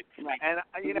enjoyed. Right. And,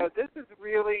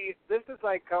 this is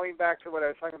like going back to what I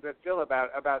was talking to Jill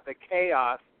about the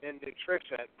chaos in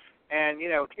nutrition. And,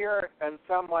 here, and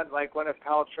someone like Gwyneth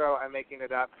Paltrow, I'm making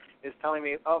it up, is telling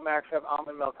me, oh, Max, have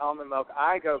almond milk.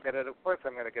 I go get it. Of course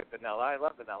I'm going to get vanilla. I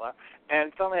love vanilla.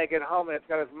 And suddenly I get home, and it's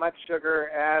got as much sugar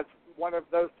as one of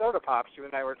those soda pops you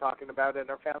and I were talking about in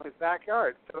our family's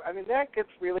backyard. So, that gets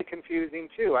really confusing,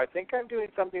 too. I think I'm doing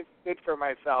something good for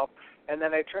myself, and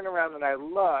then I turn around and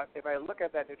if I look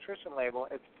at that nutrition label,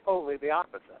 it's totally the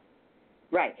opposite.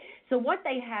 Right. So what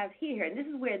they have here, and this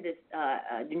is where this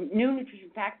new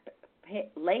nutrition fact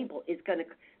label is going to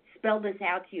spell this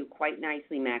out to you quite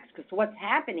nicely, Max, because what's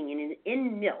happening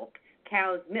in milk,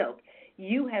 cow's milk,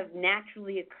 you have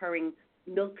naturally occurring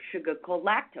milk sugar called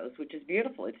lactose, which is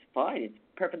beautiful. It's fine. It's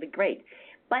perfectly great.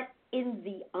 But in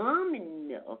the almond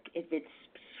milk, if it's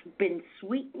been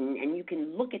sweetened, and you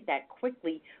can look at that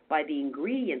quickly by the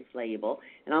ingredients label,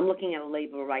 and I'm looking at a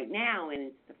label right now,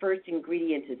 and the first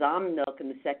ingredient is almond milk, and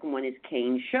the second one is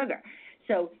cane sugar.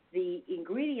 So the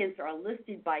ingredients are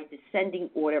listed by descending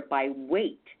order by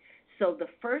weight. So the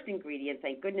first ingredient,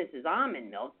 thank goodness, is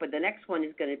almond milk, but the next one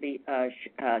is going to be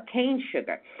cane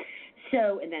sugar.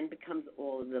 So, and then becomes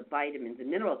all of the vitamins and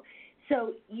minerals.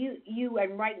 So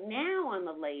and right now on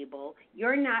the label,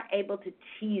 you're not able to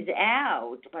tease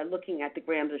out by looking at the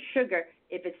grams of sugar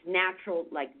if it's natural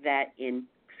like that in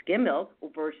skim milk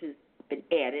versus been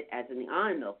added as in the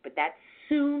almond milk. But that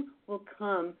soon will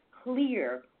come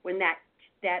clear when that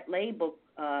label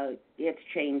gets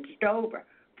changed over.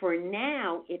 For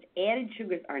now, if added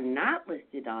sugars are not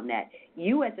listed on that,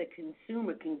 you as a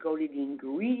consumer can go to the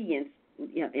ingredients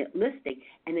listing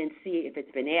and then see if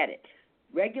it's been added.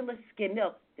 Regular skim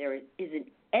milk, there isn't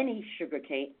any sugar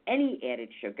cane, any added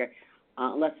sugar,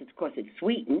 unless, of course, it's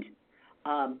sweetened.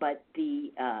 But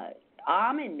the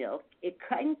almond milk, it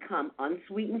can come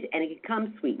unsweetened and it can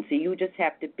come sweetened. So you just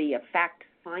have to be a fact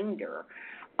finder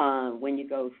when you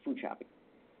go food shopping.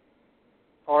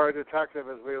 Or a detective,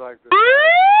 as we like to say.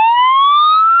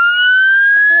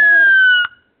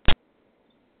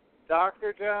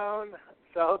 Dr. Joan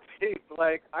Salge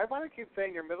Blake, I want to keep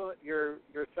saying your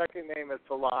second name is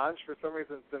Solange. For some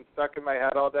reason, it's been stuck in my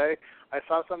head all day. I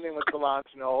saw something with Solange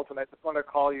Knowles, and I just want to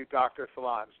call you Dr.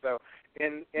 Solange. So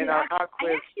in our hot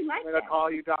quiz, I'm going to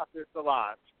call you Dr.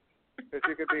 Solange, because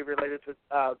you could be related to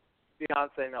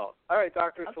Beyonce Knowles. All right,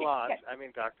 Dr. Solange, I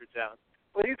mean Dr. Joan.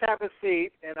 Please have a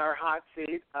seat in our hot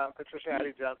seat. Patricia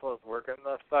Hattie Gentle is working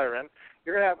the siren.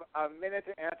 You're going to have a minute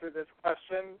to answer this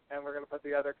question, and we're going to put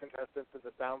the other contestants in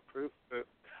the soundproof booth.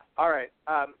 All right.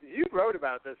 You wrote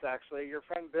about this, actually. Your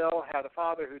friend Bill had a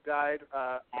father who died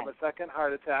of a second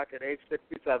heart attack at age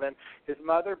 67. His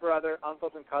mother, brother,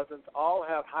 uncles, and cousins all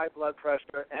have high blood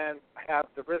pressure and have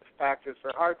the risk factors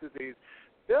for heart disease.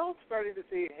 Bill's starting to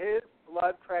see his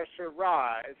blood pressure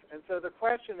rise, and so the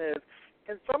question is,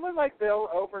 can someone like Bill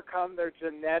overcome their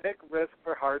genetic risk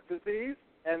for heart disease?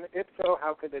 And if so,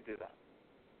 how could they do that?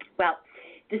 Well,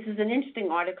 this is an interesting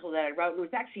article that I wrote. It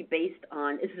was actually based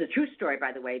on, this is a true story,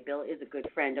 by the way. Bill is a good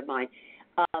friend of mine.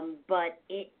 But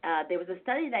there was a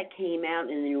study that came out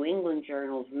in the New England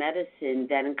Journal of Medicine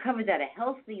that uncovered that a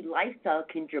healthy lifestyle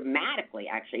can dramatically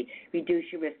actually reduce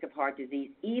your risk of heart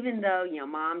disease, even though,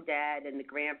 mom, dad, and the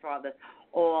grandfather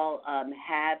all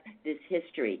have this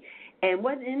history. And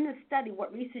in the study,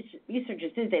 what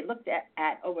researchers did, they looked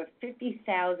at over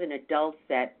 50,000 adults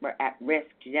that were at risk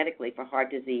genetically for heart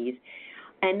disease.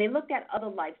 And they looked at other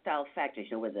lifestyle factors,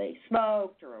 whether they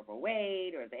smoked or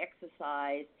overweight or they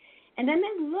exercised. And then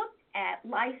they looked at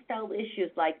lifestyle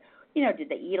issues like, did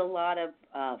they eat a lot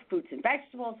of fruits and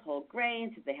vegetables, whole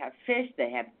grains? Did they have fish? Did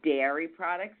they have dairy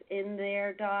products in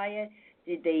their diet?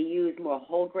 Did they use more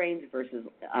whole grains versus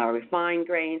refined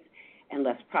grains and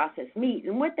less processed meat?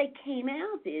 And what they came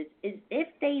out is if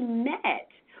they met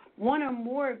one or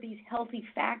more of these healthy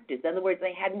factors. In other words,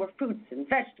 they had more fruits and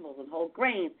vegetables and whole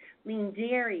grains, lean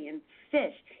dairy and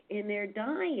fish in their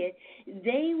diet,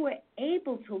 they were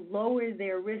able to lower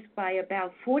their risk by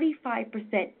about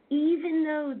 45%, even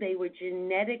though they were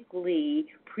genetically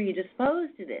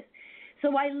predisposed to this.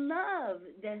 So I love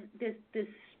this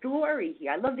story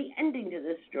here. I love the ending to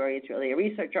this story. It's really a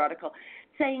research article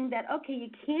saying that, okay, you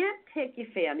can't pick your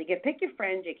family. You can pick your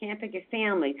friends. You can't pick your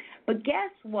family. But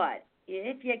guess what?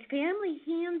 If your family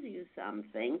hands you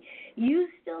something, you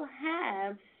still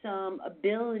have some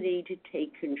ability to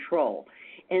take control.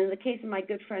 And in the case of my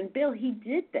good friend Bill, he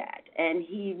did that. And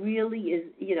he really is,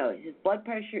 his blood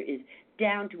pressure is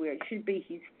down to where it should be.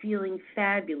 He's feeling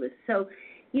fabulous. So,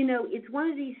 it's one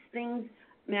of these things,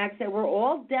 Max, that we're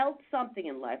all dealt something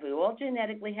in life. We all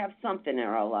genetically have something in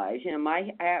our lives.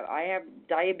 I have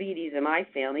diabetes in my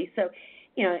family. So,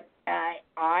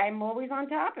 I'm always on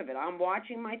top of it. I'm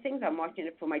watching my things. I'm watching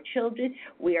it for my children.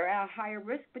 We are at a higher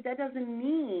risk, but that doesn't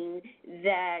mean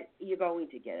that you're going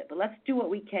to get it. But let's do what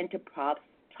we can to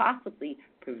possibly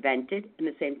prevent it, and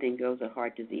the same thing goes with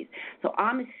heart disease. So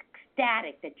I'm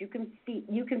ecstatic that you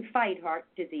can fight heart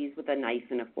disease with a knife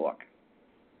and a fork.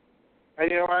 And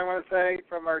you know what I want to say?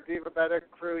 From our Divabetic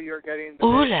crew, you're getting the...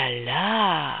 Ooh la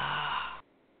la.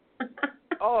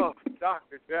 Oh,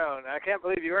 Dr. Joan, I can't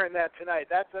believe you earned that tonight.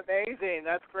 That's amazing.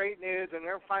 That's great news. And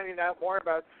we're finding out more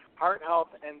about heart health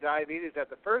and diabetes at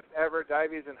the first ever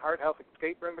Diabetes and Heart Health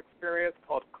Escape Room experience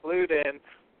called Clued In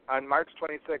on March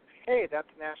 26th. Hey, that's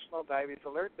National Diabetes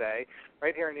Alert Day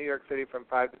right here in New York City from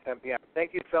 5 to 10 p.m.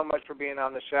 Thank you so much for being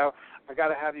on the show. I got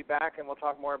to have you back, and we'll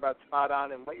talk more about Spot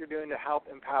On and what you're doing to help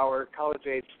empower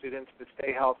college-age students to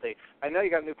stay healthy. I know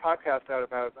you got a new podcast out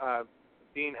about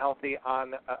being healthy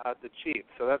on the cheap,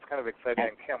 so that's kind of exciting.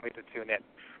 I can't wait to tune in.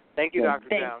 Thank you, Dr.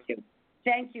 Joan.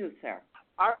 Thank you, sir.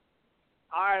 All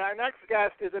right, our next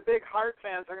guest is a big Heart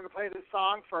fan, so I'm going to play this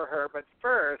song for her. But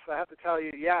first, I have to tell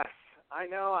you, yes, I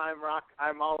know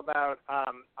I'm all about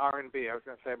R&B. I was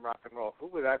going to say rock and roll. Who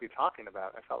would I be talking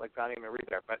about? I felt like Donnie Marie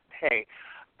there. But, hey,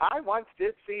 I once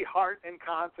did see Heart in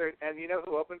concert, and you know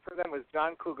who opened for them was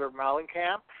John Cougar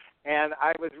Mellencamp. And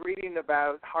I was reading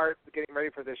about Heart getting ready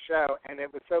for this show, and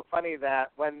it was so funny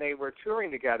that when they were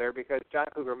touring together, because John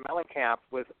Cougar Mellencamp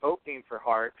was opening for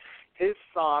Heart, his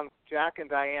song, Jack and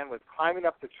Diane, was climbing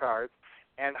up the charts,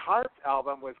 and Heart's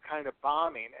album was kind of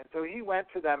bombing. And so he went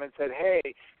to them and said, hey,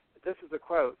 this is a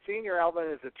quote, seeing your album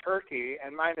is a turkey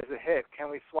and mine is a hit. Can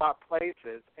we swap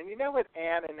places? And you know what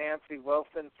Ann and Nancy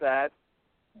Wilson said?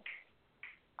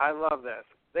 I love this.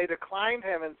 They declined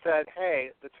him and said,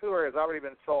 hey, the tour has already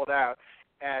been sold out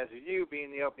as you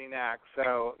being the opening act,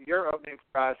 so you're opening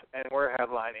for us and we're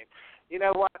headlining. You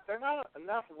know what? There are not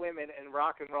enough women in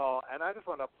rock and roll, and I just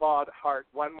want to applaud Heart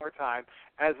one more time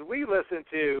as we listen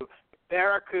to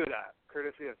Barracuda,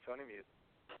 courtesy of Sony Music.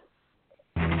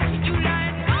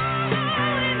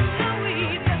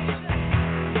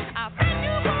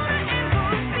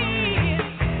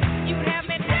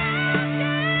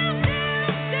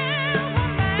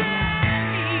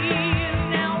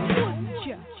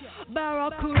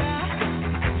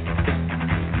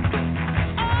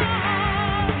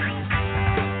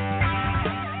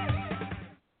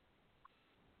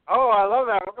 Oh, I love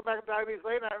that. Welcome back to Diabetes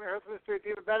Late Night. I'm your host, Mr.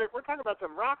 Divabetic. We're talking about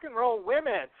some rock and roll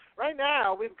women. Right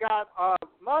now, we've got a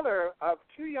mother of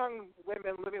two young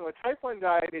women living with type 1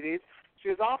 diabetes. She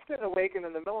is often awakened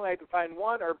in the middle of the night to find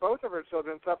one or both of her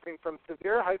children suffering from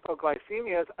severe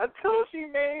hypoglycemias until she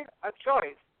made a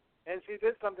choice, and she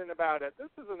did something about it.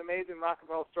 This is an amazing rock and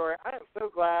roll story. I am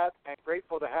so glad and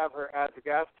grateful to have her as a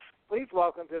guest. Please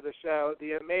welcome to the show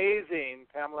the amazing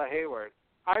Pamela Heyward.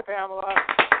 Hi, Pamela.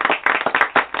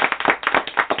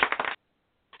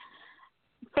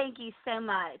 Thank you so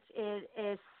much. It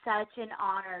is such an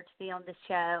honor to be on the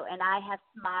show, and I have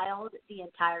smiled the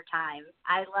entire time.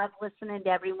 I love listening to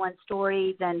everyone's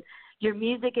stories, and your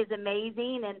music is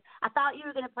amazing. And I thought you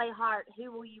were going to play Heart,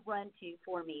 Who Will You Run To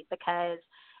for me, because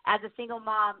as a single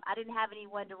mom, I didn't have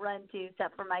anyone to run to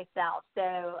except for myself.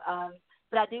 So,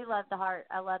 but I do love the Heart.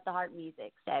 I love the Heart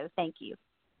music, so thank you.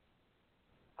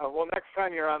 Well, next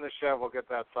time you're on the show, we'll get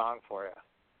that song for you.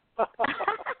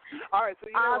 All right, so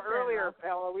awesome. Earlier,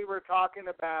 Pamela, we were talking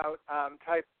about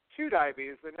type 2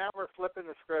 diabetes, but now we're flipping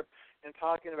the script and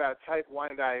talking about type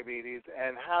 1 diabetes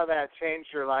and how that changed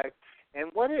your life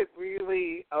and what it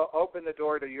really opened the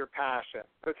door to your passion.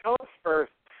 So tell us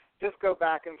first, just go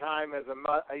back in time as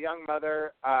a young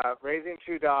mother raising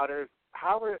two daughters.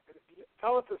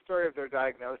 Tell us the story of their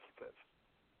diagnoses.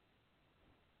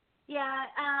 Yeah,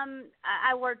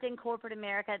 I worked in corporate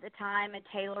America at the time, and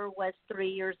Taylor was 3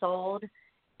 years old.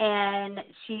 And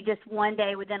she just one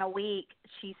day within a week,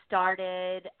 she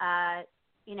started,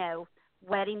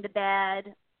 wetting the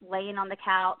bed, laying on the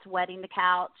couch, wetting the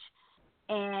couch.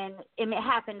 And it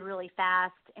happened really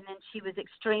fast. And then she was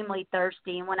extremely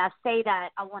thirsty. And when I say that,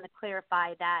 I want to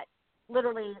clarify that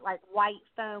literally like white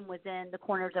foam was in the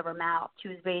corners of her mouth. She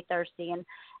was very thirsty. And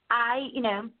I,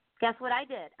 guess what I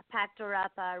did? I packed her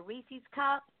up a Reese's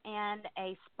cup and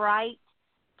a Sprite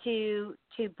to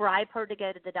bribe her to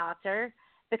go to the doctor,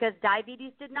 because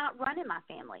diabetes did not run in my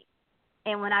family.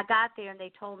 And when I got there and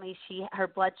they told me her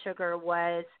blood sugar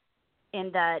was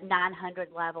in the 900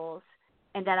 levels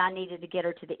and that I needed to get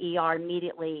her to the ER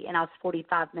immediately, and I was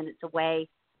 45 minutes away,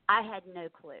 I had no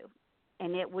clue.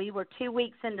 And we were 2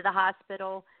 weeks into the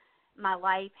hospital. My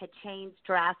life had changed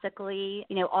drastically,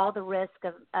 all the risk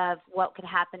of what could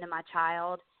happen to my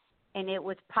child. And it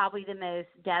was probably the most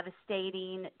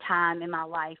devastating time in my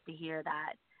life to hear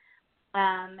that.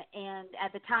 And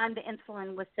at the time, the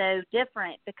insulin was so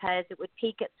different because it would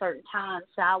peak at certain times.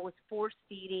 So I was force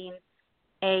feeding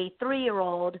a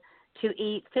 3-year-old to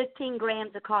eat 15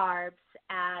 grams of carbs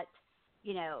at,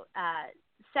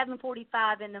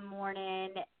 7:45 in the morning,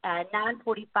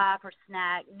 9:45 for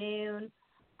snack, noon,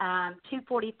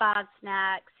 2:45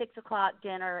 snack, 6 o'clock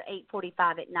dinner,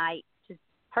 8:45 at night. Just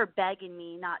her begging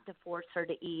me not to force her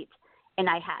to eat, and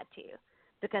I had to,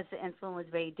 because the insulin was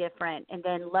very different. And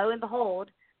then lo and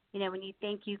behold, when you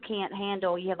think you can't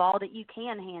handle, you have all that you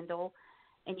can handle,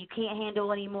 and you can't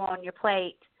handle any more on your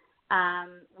plate,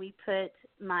 we put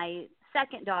my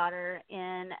second daughter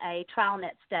in a trial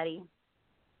net study.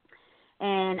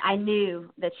 And I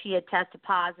knew that she had tested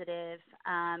positive,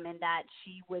 and that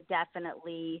she would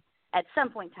definitely, at some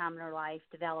point in time in her life,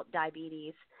 develop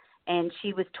diabetes. And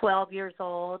she was 12 years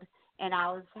old, and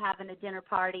I was having a dinner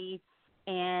party,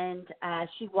 and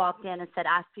she walked in and said,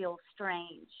 "I feel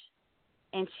strange."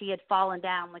 And she had fallen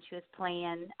down when she was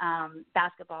playing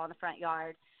basketball in the front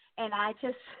yard. And I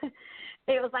just,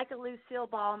 it was like a Lucille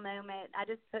Ball moment. I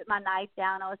just put my knife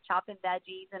down. I was chopping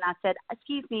veggies, and I said,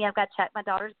 "Excuse me, I've got to check my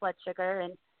daughter's blood sugar."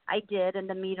 And I did, and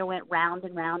the meter went round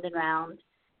and round and round,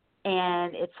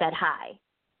 and it said high.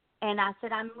 And I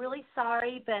said, "I'm really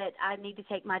sorry, but I need to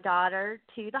take my daughter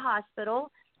to the hospital.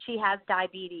 She has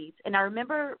diabetes." And I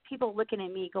remember people looking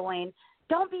at me going,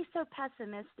 "Don't be so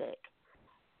pessimistic."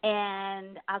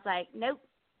 And I was like, "Nope.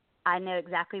 I know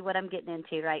exactly what I'm getting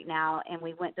into right now." And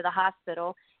we went to the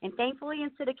hospital. And thankfully,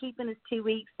 instead of keeping us 2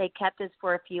 weeks, they kept us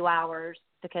for a few hours,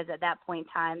 because at that point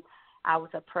in time, I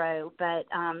was a pro. But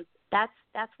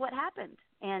that's what happened.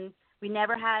 And we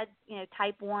never had,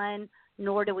 type 1,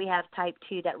 nor do we have type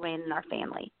 2 that ran in our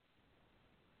family.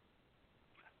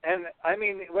 And,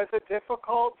 was it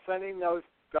difficult sending those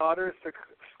daughters to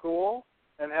school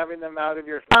and having them out of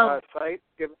your sight,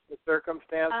 given the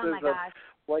circumstances of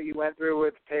what you went through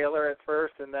with Taylor at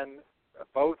first and then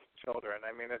both children?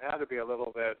 It had to be a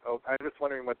little bit. I'm just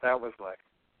wondering what that was like.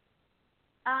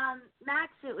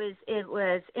 Max, it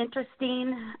was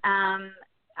interesting.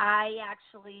 I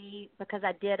actually, because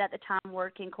I did at the time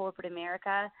work in corporate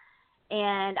America,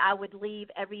 and I would leave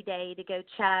every day to go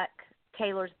check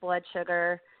Taylor's blood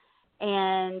sugar.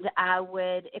 And I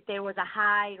would, if there was a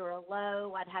high or a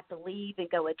low, I'd have to leave and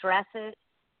go address it.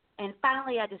 And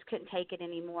finally, I just couldn't take it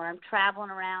anymore. I'm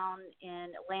traveling around in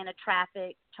Atlanta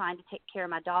traffic, trying to take care of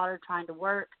my daughter, trying to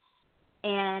work.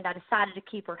 And I decided to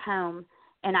keep her home.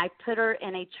 And I put her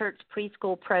in a church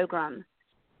preschool program.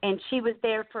 And she was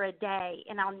there for a day.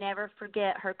 And I'll never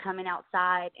forget her coming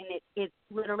outside. And it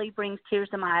literally brings tears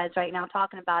to my eyes right now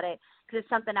talking about it, because it's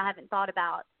something I haven't thought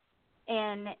about.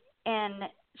 And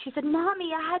she said,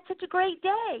 "Mommy, I had such a great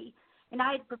day." And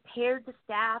I had prepared the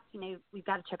staff, we've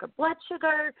got to check her blood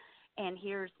sugar, and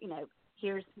here's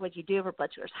what you do if her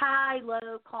blood sugar's high,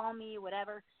 low, call me,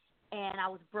 whatever. And I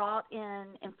was brought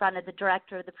in front of the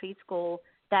director of the preschool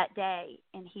that day,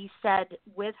 and he said,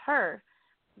 with her,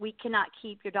 "We cannot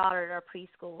keep your daughter at our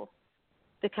preschool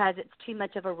because it's too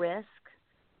much of a risk.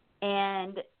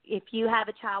 And if you have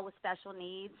a child with special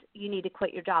needs, you need to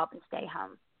quit your job and stay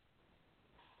home."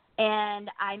 And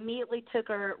I immediately took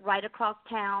her right across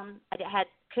town. I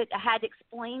had to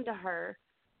explain to her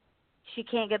she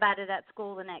can't go back to that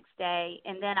school the next day.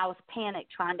 And then I was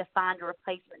panicked trying to find a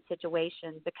replacement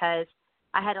situation, because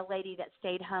I had a lady that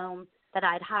stayed home that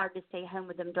I'd hired to stay home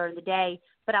with them during the day,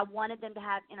 but I wanted them to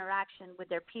have interaction with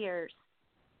their peers.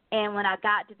 And when I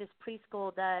got to this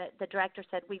preschool, the director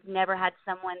said, "We've never had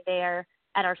someone there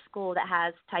at our school that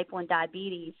has type 1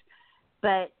 diabetes.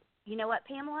 But you know what,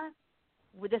 Pamela?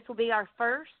 This will be our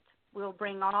first. We'll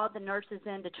bring all the nurses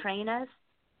in to train us."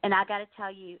 And I got to tell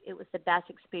you, it was the best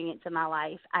experience of my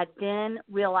life. I then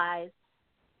realized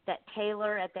that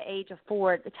Taylor, at the age of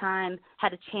 4 at the time,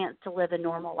 had a chance to live a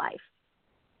normal life.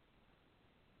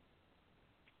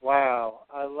 Wow,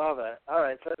 I love it. All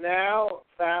right, so now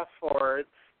fast forward.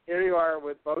 Here you are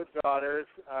with both daughters,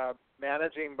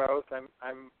 managing both.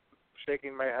 I'm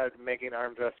shaking my head, making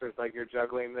arm gestures like you're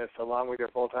juggling this along with your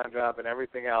full-time job and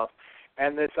everything else.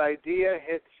 And this idea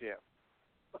hits you.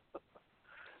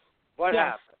 What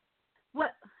yes.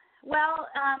 happened? Well,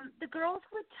 the girls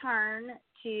would turn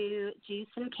to juice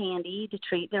and candy to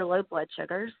treat their low blood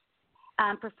sugars,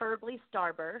 preferably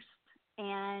Starburst.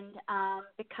 And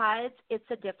because it's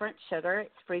a different sugar,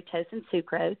 it's fructose and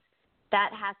sucrose,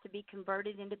 that has to be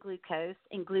converted into glucose,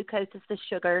 and glucose is the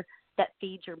sugar that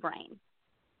feeds your brain.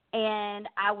 And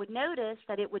I would notice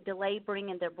that it would delay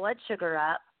bringing their blood sugar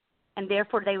up, and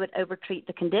therefore they would overtreat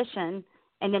the condition,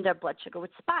 and then their blood sugar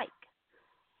would spike.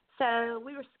 So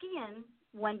we were skiing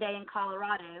one day in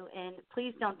Colorado, and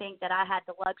please don't think that I had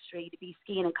the luxury to be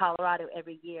skiing in Colorado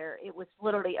every year. It was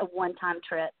literally a one-time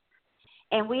trip.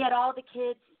 And we had all the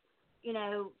kids,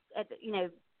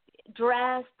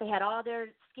 dressed. They had all their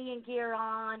skiing gear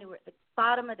on. They were at the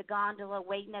bottom of the gondola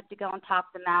waiting up to go on top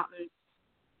of the mountain.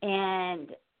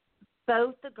 And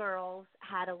both the girls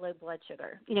had a low blood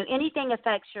sugar. Anything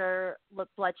affects your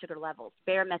blood sugar levels,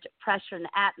 barometric pressure in the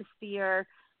atmosphere,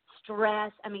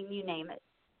 stress, you name it.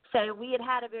 So we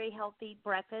had a very healthy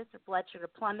breakfast. Our blood sugar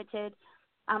plummeted.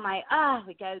 I'm like,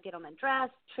 we go get them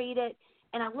undressed, treat it.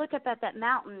 And I look up at that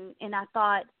mountain, and I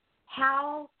thought,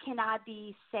 how can I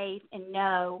be safe and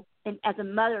know, and as a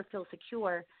mother feel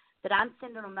secure, that I'm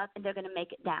sending them up and they're going to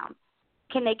make it down?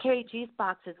 Can they carry juice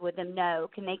boxes with them? No.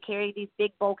 Can they carry these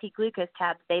big, bulky glucose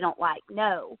tabs they don't like?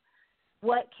 No.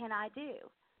 What can I do?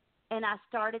 And I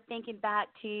started thinking back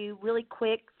to really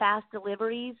quick, fast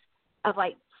deliveries of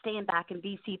like Stand Back and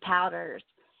BC powders,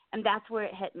 and that's where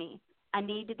it hit me. I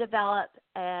need to develop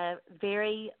a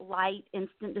very light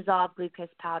instant dissolved glucose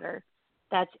powder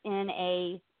that's in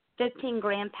a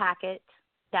 15-gram packet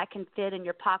that can fit in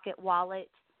your pocket wallet.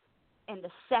 And the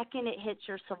second it hits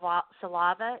your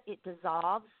saliva, it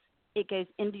dissolves. It goes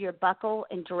into your buccal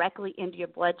and directly into your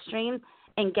bloodstream.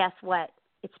 And guess what?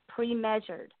 It's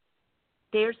pre-measured.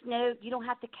 You don't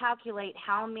have to calculate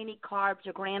how many carbs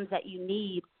or grams that you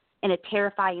need in a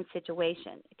terrifying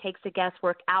situation. It takes the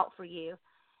guesswork out for you.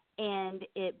 And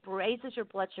it raises your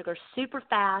blood sugar super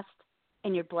fast,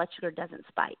 and your blood sugar doesn't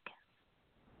spike.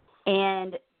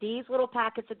 And these little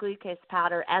packets of glucose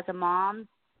powder, as a mom,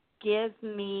 give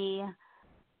me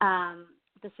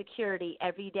the security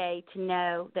every day to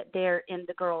know that they're in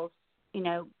the girls',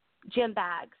 gym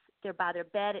bags. They're by their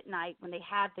bed at night when they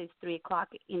have those 3 o'clock,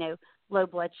 low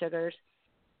blood sugars.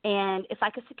 And it's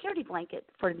like a security blanket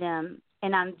for them.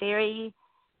 And I'm very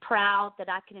proud that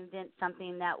I could invent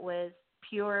something that was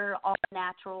pure, all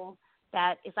natural,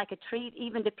 that is like a treat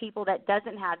even to people that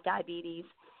doesn't have diabetes.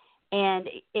 And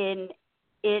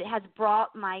it has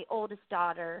brought my oldest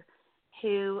daughter,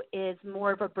 who is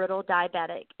more of a brittle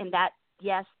diabetic, and that,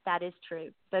 yes, that is true.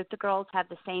 Both the girls have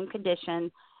the same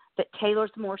condition, but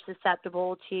Taylor's more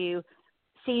susceptible to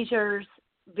seizures,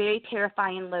 very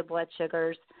terrifying low blood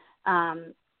sugars.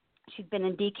 She's been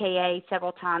in DKA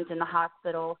several times in the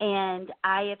hospital, and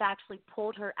I have actually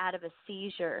pulled her out of a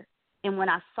seizure. And when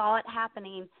I saw it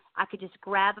happening, I could just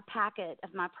grab a packet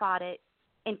of my product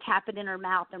and tap it in her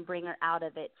mouth and bring her out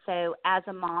of it. So as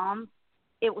a mom,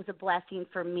 it was a blessing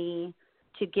for me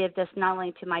to give this not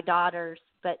only to my daughters,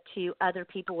 but to other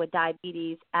people with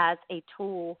diabetes as a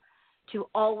tool to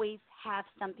always have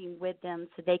something with them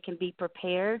so they can be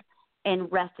prepared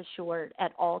and rest assured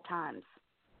at all times.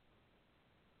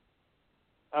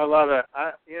 I love it.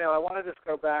 I want to just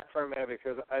go back for a minute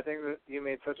because I think that you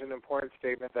made such an important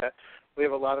statement that we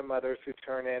have a lot of mothers who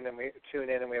tune in and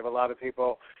we have a lot of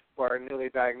people who are newly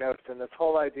diagnosed, and this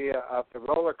whole idea of the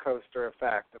roller coaster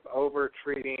effect of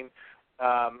over-treating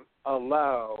a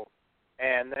low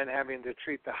and then having to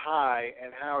treat the high,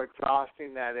 and how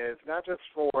exhausting that is, not just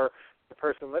for the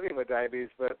person living with diabetes,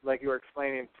 but like you were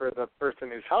explaining, for the person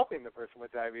who's helping the person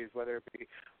with diabetes, whether it be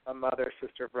a mother,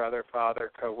 sister, brother,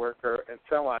 father, coworker, and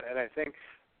so on. And I think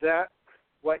that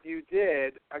what you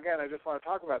did, again, I just want to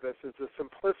talk about this, is the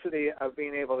simplicity of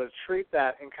being able to treat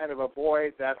that and kind of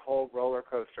avoid that whole roller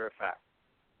coaster effect.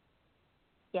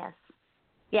 Yes.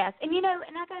 Yes. And, and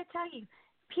I got to tell you,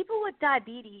 people with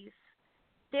diabetes,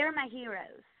 they're my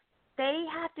heroes. They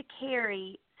have to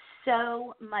carry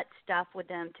so much stuff with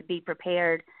them to be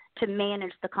prepared to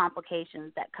manage the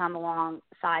complications that come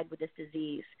alongside with this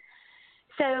disease.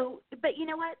 So, but you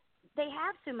know what? They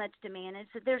have so much to manage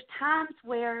that there's times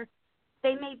where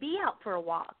they may be out for a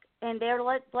walk and their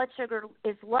blood sugar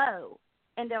is low,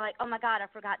 and they're like, oh, my God, I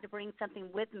forgot to bring something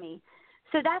with me.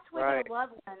 So that's where Right. their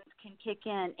loved ones can kick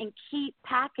in and keep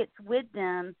packets with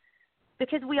them,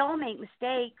 because we all make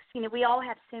mistakes. You know, we all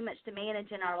have so much to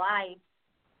manage in our lives.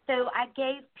 So I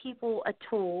gave people a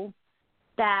tool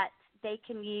that they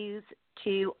can use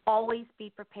to always be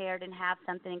prepared and have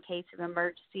something in case of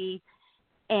emergency.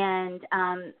 And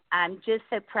I'm just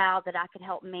so proud that I could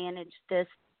help manage this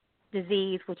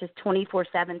disease, which is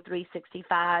 24/7,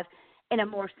 365, in a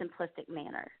more simplistic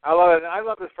manner. I love it. I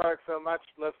love this product so much,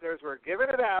 listeners. We're giving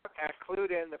it out at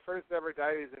Clued In, the first ever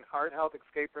Diabetes and Heart Health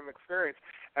Escape Room experience.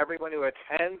 Everyone who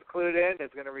attends Clued In is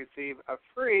going to receive a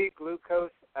free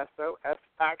glucose SOS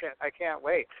packet. I can't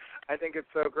wait. I think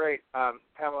it's so great.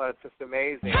 Pamela, it's just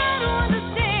amazing. Try to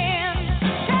understand.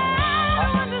 Try to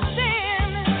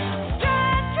understand.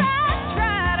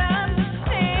 Try to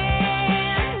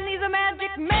understand. He's a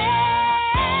magic man.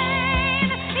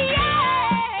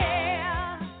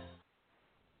 Yeah.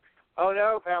 Oh,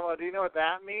 no, Pamela, do you know what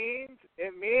that means?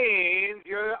 It means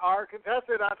you're our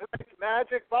contestant on tonight's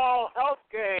Magic Ball Health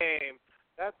Game.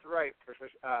 That's right,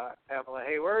 Pamela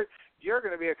Heyward. You're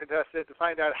going to be a contestant to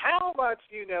find out how much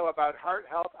you know about heart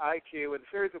health IQ with a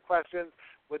series of questions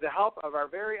with the help of our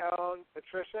very own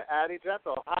Patricia Addy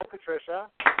Gentle. Hi, Patricia.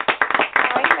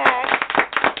 Hi, Max.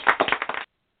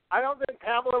 I don't think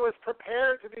Pamela was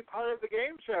prepared to be part of the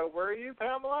game show. Were you,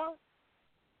 Pamela?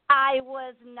 I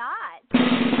was not.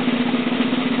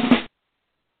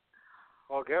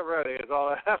 Well, get ready is all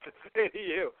I have to say to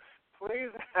you.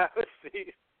 Please have a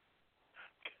seat.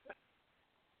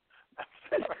 I'm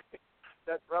sorry.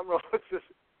 That drum roll was just...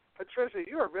 Patricia,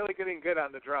 you are really getting good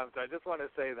on the drums. I just want to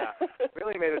say that.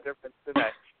 Really made a difference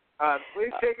tonight.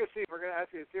 Please take a seat. We're going to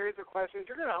ask you a series of questions.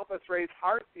 You're going to help us raise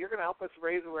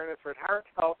awareness for heart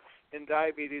health and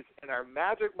diabetes in our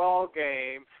Magic Ball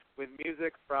game with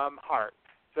music from Heart.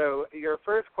 So your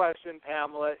first question,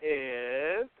 Pamela,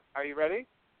 is, are you ready?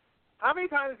 How many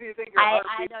times do you think your heart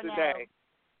beats a day?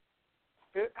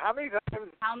 How many times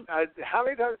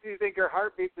do you think your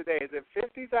heart beats a day? Is it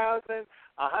 50,000,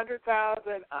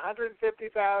 100,000,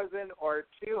 150,000, or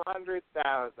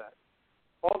 200,000?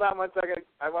 Hold on one second.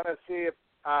 I want to see if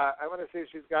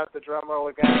she's got the drum roll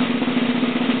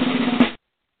again.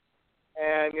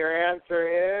 And your answer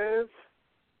is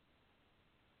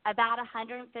About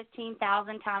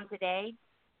 115,000 times a day.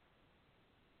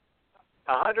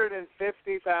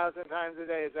 150,000 times a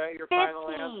day. Is that your final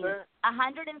answer?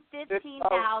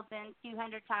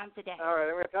 115,200 times a day. All right,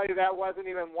 I'm going to tell you that wasn't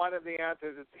even one of the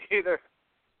answers. It's either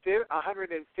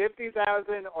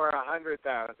 150,000 or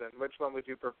 100,000. Which one would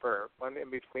you prefer? One in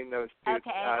between those two.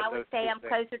 Okay, I would say I'm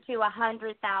closer to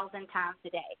 100,000 times a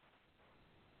day.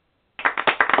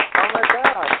 Oh my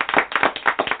God!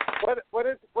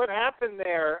 What happened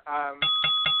there,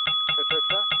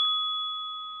 Patricia?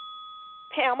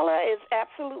 Pamela is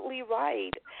absolutely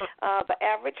right. The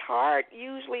average heart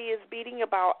usually is beating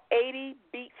about 80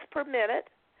 beats per minute.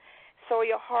 So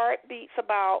your heart beats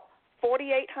about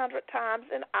 4,800 times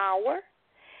an hour.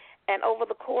 And over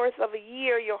the course of a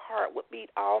year, your heart would beat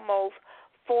almost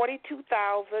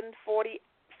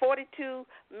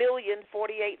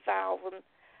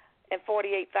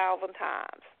 42,048,048,000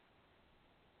 times.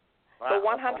 Wow, so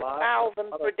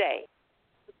 100,000 per day.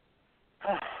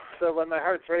 So when my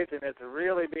heart's racing, it's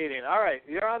really beating. All right,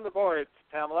 you're on the board,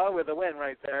 Pamela, with a win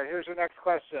right there. Here's your next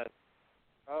question.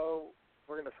 Oh,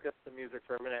 we're going to skip the music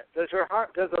for a minute. Does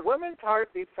a woman's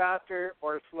heart beat faster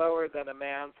or slower than a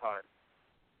man's heart?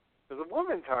 Does a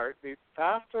woman's heart beat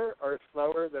faster or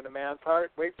slower than a man's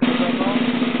heart? Wait for the drum roll.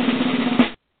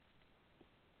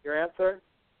 Your answer?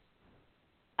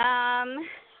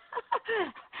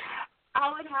 I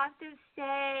would have to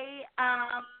say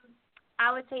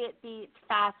I would say it beats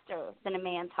faster than a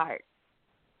man's heart.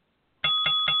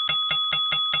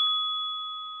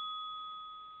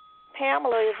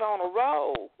 Pamela is on a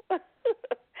roll.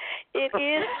 It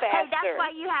is faster. Hey, that's why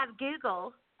you have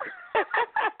Google.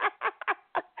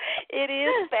 It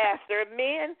is faster.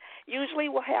 Men usually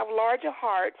will have larger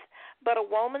hearts, but a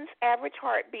woman's average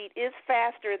heartbeat is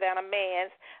faster than a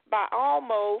man's by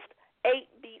almost 8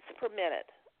 beats per minute.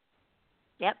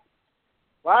 Yep.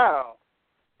 Wow.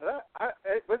 Is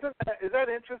that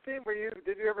interesting?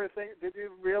 Did you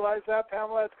realize that,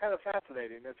 Pamela? It's kind of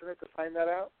fascinating, isn't it, to find that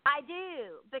out? I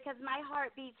do, because my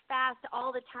heart beats fast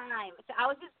all the time. So I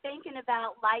was just thinking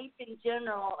about life in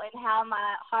general and how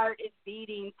my heart is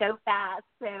beating so fast.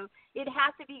 So it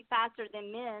has to beat faster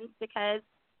than men's because,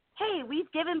 hey,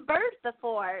 we've given birth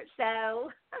before,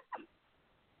 so.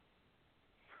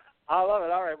 I love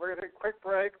it. All right, we're going to take a quick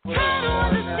break. Try to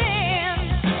understand.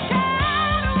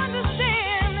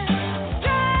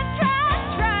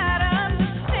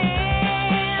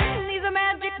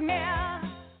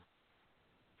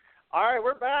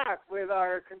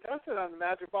 our contestant on the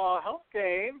Magic Ball Health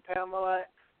Game, Pamela,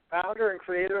 founder and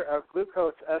creator of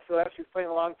Glucose SOS. She's playing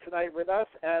along tonight with us,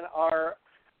 and our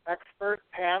expert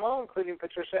panel, including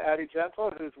Patricia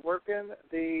Addy-Gentle, who's working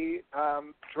the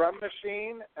drum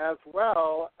machine, as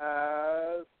well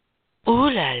as... Ooh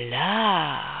la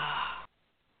la.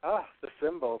 Oh, the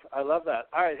cymbals. I love that.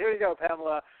 All right, here you go,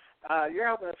 Pamela. You're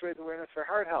helping us raise awareness for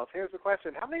heart health. Here's the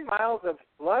question. How many miles of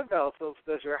blood vessels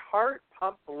does your heart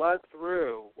pump blood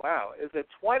through? Wow. Is it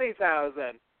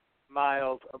 20,000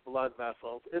 miles of blood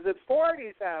vessels? Is it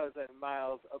 40,000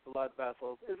 miles of blood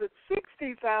vessels? Is it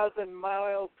 60,000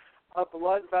 miles of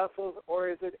blood vessels? Or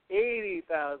is it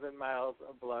 80,000 miles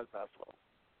of blood vessels?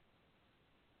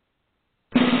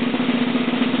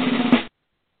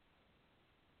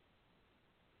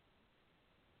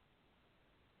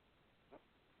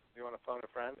 You want to phone a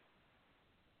friend?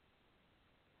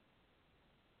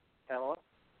 Pamela?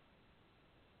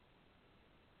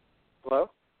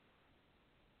 Hello?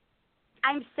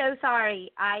 I'm so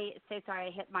sorry. I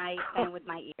hit my phone with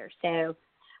my ear. So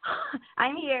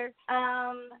I'm here.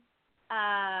 I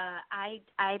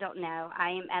don't know. I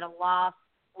am at a loss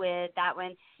with that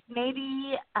one.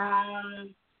 Maybe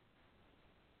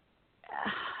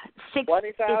 20,000,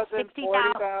 60,000.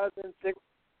 40,000,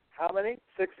 how many?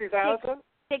 60,000?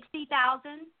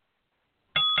 60,000.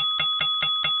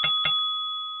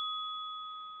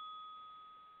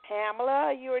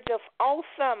 Pamela, you are just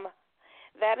awesome.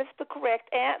 That is the correct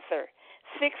answer.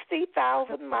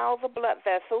 60,000 miles of blood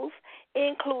vessels,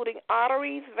 including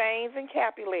arteries, veins, and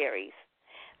capillaries.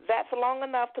 That's long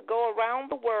enough to go around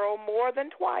the world more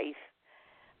than twice.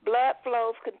 Blood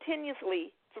flows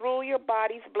continuously through your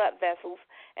body's blood vessels,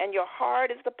 and your heart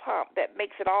is the pump that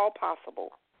makes it all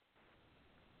possible.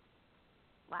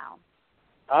 Wow.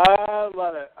 I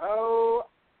love it. Oh,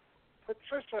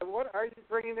 Patricia, what are you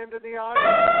bringing into the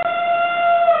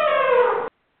audience?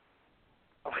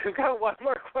 We've got one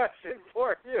more question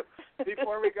for you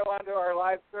before we go on to our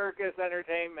live circus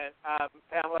entertainment,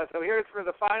 Pamela. So here's for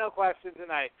the final question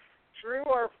tonight. True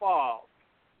or false?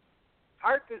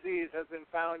 Heart disease has been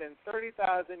found in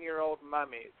 30,000-year-old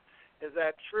mummies. Is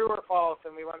that true or false?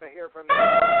 And we want to hear from you.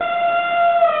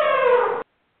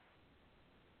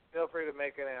 Feel free to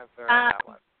make an answer on that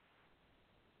one.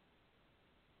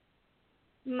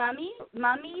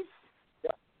 Mummies?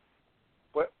 Yeah.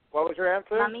 What was your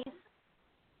answer? Mummies?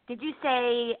 Did you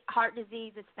say heart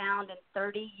disease is found in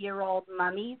 30-year-old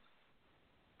mummies?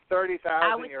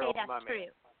 30,000-year-old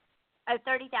mummies. I would say that's true. Oh,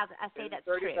 30,000. I say that's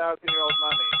true. 30,000-year-old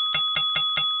mummies.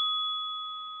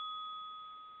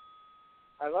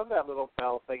 I love that little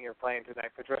bell thing you're playing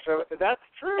tonight, Patricia. That's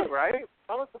true, right?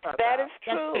 Tell us about that. That is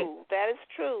true. That is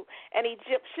true. An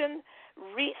Egyptian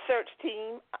research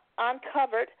team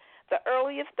uncovered the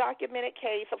earliest documented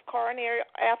case of coronary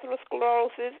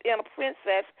atherosclerosis in a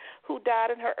princess who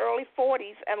died in her early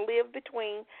 40s and lived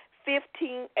between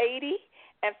 1580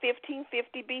 and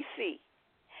 1550 BC.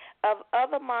 Of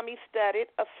other mummies studied,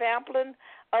 a sampling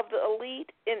of the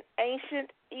elite in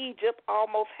ancient Egypt,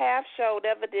 almost half showed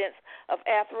evidence of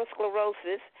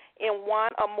atherosclerosis in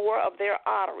one or more of their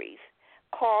arteries,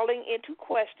 calling into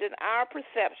question our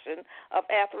perception of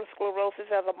atherosclerosis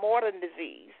as a modern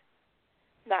disease.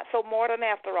 Not so modern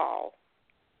after all.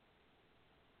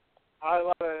 I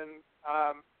love it.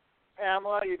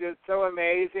 Pamela, you did so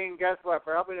amazing. Guess what?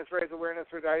 For helping us raise awareness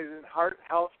for diabetes and heart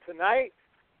health tonight,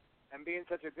 and being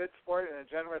such a good sport and a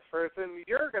generous person,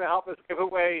 you're going to help us give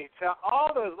away to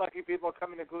all those lucky people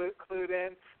coming to Clued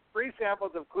In free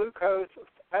samples of Glucose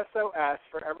SOS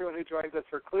for everyone who joins us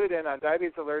for Clued In on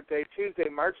Diabetes Alert Day, Tuesday,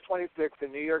 March 26th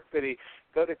in New York City.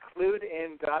 Go to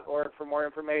cluedin.org for more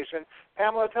information.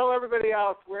 Pamela, tell everybody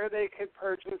else where they can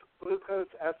purchase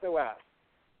Glucose SOS.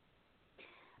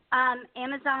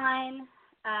 Amazon.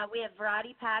 We have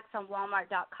variety packs on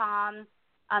Walmart.com.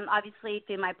 Obviously,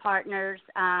 through my partners,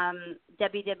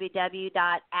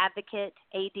 www.advocate,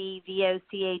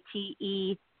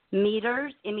 ADVOCATE,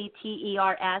 meters,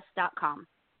 METERS.com.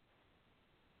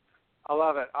 I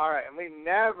love it. All right. And we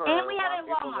have it at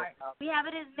Walmart. We have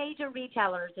it as major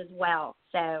retailers as well.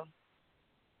 So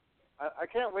I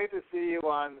can't wait to see you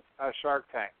on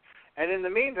Shark Tank. And in the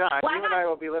meantime, you and I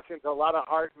will be listening to a lot of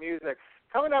heart music.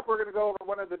 Coming up, we're going to go over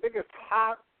one of the biggest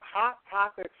hot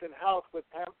topics in health with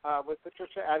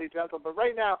Patricia Addy-Gentle. But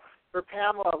right now, for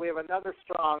Pamela, we have another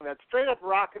song that's straight up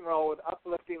rock and roll with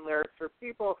uplifting lyrics for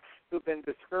people who've been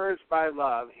discouraged by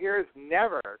love. Here's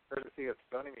Never, courtesy of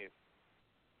SONY Music.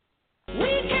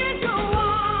 We can't go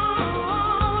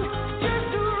on,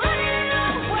 just running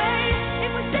away.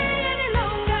 If we stay any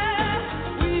longer,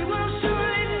 we will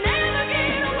surely never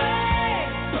get away.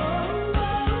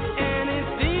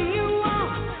 Anything you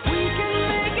want, we can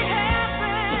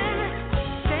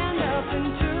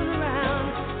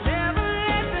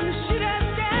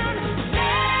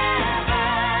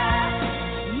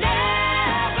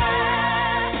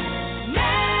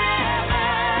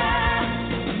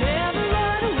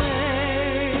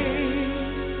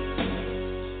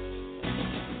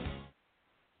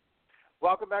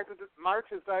Welcome back to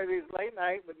March's Diaries Late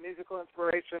Night with musical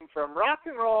inspiration from rock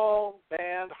and roll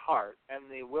band Heart and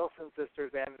the Wilson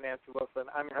sisters, Ann and Nancy Wilson.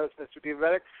 I'm your host, Mr.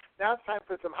 Diabetic. Now it's time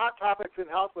for some hot topics in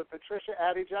health with Patricia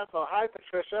Addy Gentle. Hi,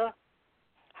 Patricia.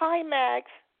 Hi, Max.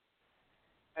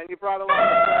 And you brought along a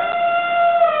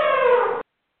friend.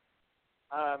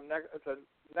 It's a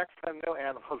next time no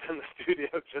animals in the studio,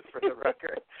 just for the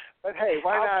record. But hey,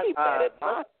 why I'll not? Keep that in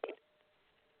mind.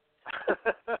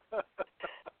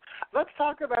 Let's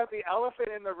talk about the elephant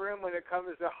in the room when it comes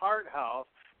to heart health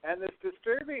and this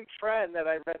disturbing trend that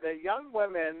I read that young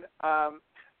women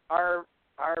are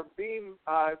being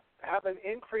have an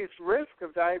increased risk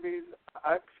of diabetes.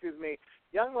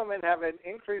 Young women have an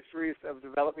increased risk of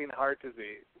developing heart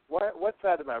disease. What's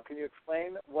that about? Can you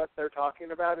explain what they're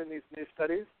talking about in these new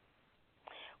studies?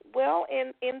 Well,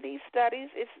 in these studies,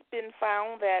 it's been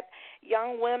found that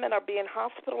young women are being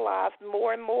hospitalized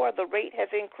more and more. The rate has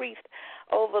increased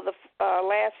over the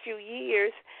last few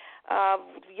years of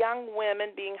young women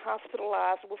being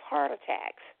hospitalized with heart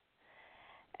attacks.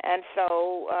 And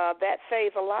so that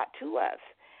says a lot to us.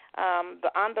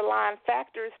 The underlying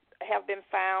factors have been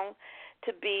found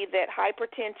to be that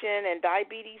hypertension and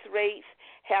diabetes rates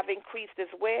have increased as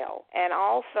well. And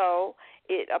also,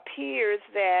 it appears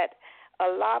that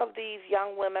a lot of these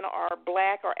young women are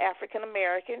Black or African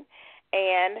American,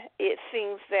 and it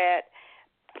seems that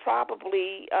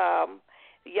probably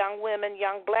young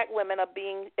Black women are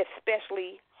being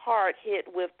especially hard hit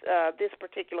with this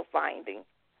particular finding.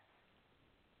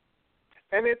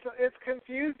 And it's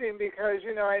confusing because,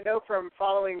 I know from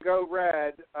following Go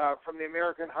Red from the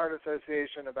American Heart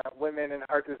Association about women and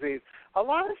heart disease, a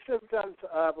lot of symptoms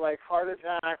of like heart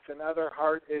attacks and other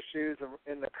heart issues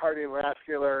in the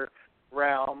cardiovascular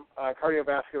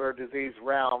disease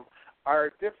realm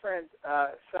are different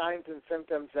signs and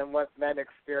symptoms than what men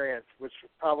experience, which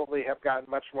probably have gotten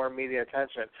much more media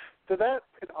attention. So that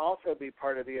could also be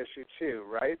part of the issue too,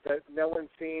 right? That no one's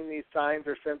seeing these signs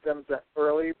or symptoms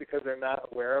early because they're not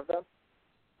aware of them?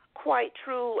 Quite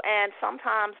true, and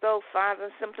sometimes those signs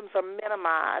and symptoms are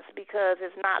minimized because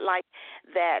it's not like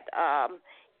that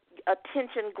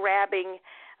attention-grabbing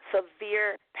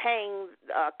severe pain,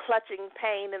 clutching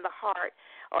pain in the heart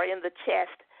or in the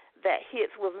chest that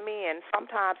hits with men.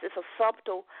 Sometimes it's a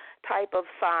subtle type of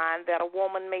sign that a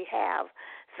woman may have,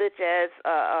 such as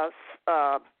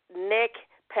neck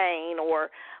pain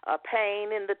or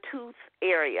pain in the tooth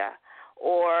area,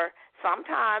 or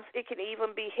sometimes it can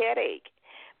even be headache.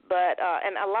 But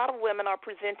and a lot of women are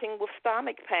presenting with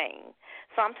stomach pain.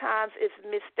 Sometimes it's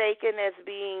mistaken as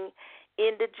being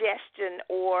indigestion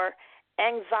or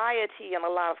anxiety in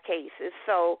a lot of cases.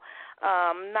 So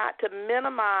not to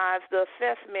minimize the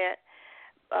assessment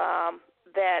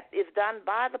that is done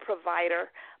by the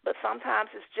provider, but sometimes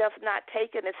it's just not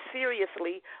taken as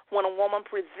seriously when a woman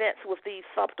presents with these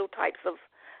subtle types of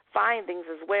findings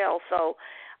as well. So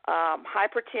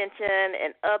hypertension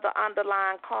and other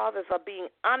underlying causes are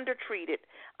being undertreated,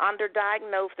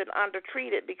 underdiagnosed, and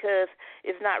undertreated because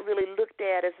it's not really looked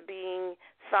at as being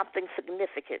something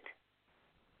significant.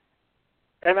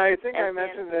 And I think I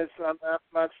mentioned this on that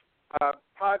much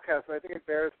podcast, but I think it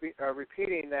bears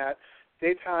repeating that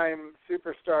daytime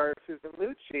superstar Susan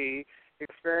Lucci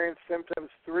experienced symptoms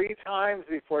 3 times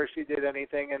before she did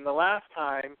anything, and the last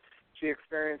time she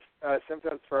experienced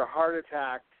symptoms for a heart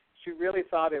attack, she really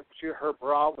thought her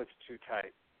bra was too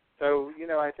tight. So,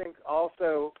 I think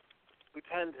also we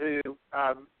tend to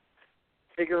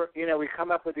we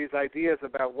come up with these ideas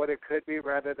about what it could be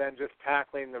rather than just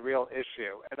tackling the real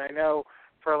issue. And I know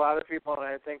for a lot of people, and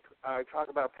I think I talk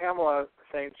about Pamela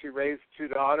saying she raised 2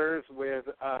 daughters with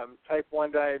type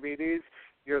 1 diabetes.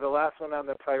 You're the last one on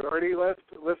the priority list,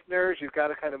 listeners. You've got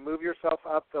to kind of move yourself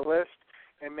up the list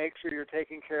and make sure you're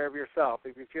taking care of yourself.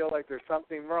 If you feel like there's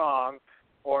something wrong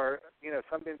or,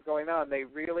 something's going on, they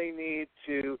really need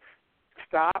to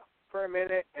stop for a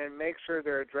minute and make sure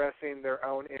they're addressing their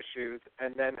own issues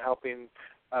and then helping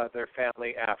their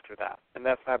family after that. And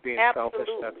that's not being selfish.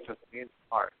 That's just being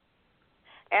smart.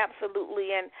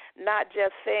 Absolutely, and not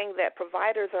just saying that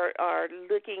providers are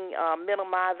looking,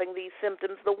 minimizing these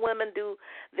symptoms. The women do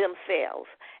themselves.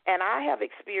 And I have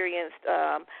experienced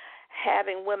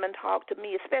having women talk to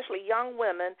me, especially young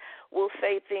women, will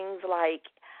say things like,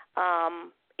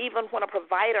 even when a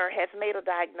provider has made a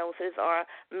diagnosis or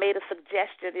made a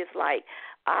suggestion, it's like,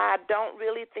 I don't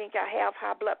really think I have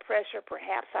high blood pressure.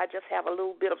 Perhaps I just have a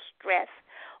little bit of stress,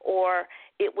 or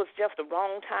it was just the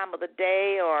wrong time of the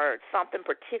day or something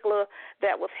particular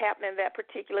that was happening that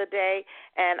particular day,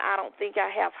 and I don't think I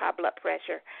have high blood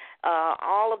pressure.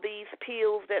 All of these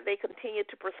pills that they continue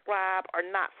to prescribe are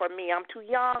not for me. I'm too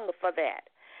young for that.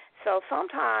 So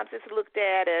sometimes it's looked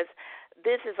at as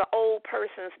this is an old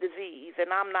person's disease, and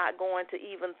I'm not going to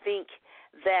even think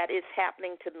that it's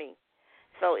happening to me.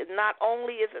 So it not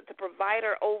only is it the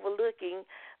provider overlooking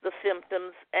the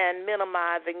symptoms and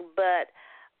minimizing, but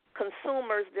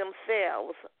consumers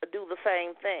themselves do the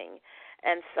same thing.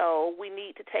 And so we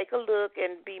need to take a look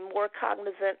and be more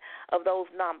cognizant of those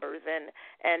numbers and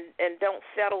don't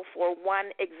settle for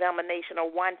one examination or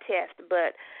one test,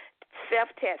 but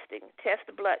self-testing, test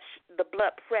the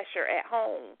blood pressure at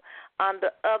home under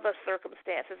other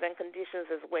circumstances and conditions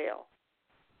as well.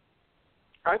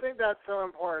 I think that's so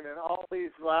important. In all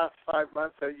these last 5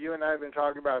 months that you and I have been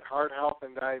talking about heart health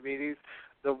and diabetes,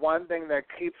 the one thing that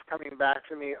keeps coming back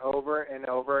to me over and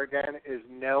over again is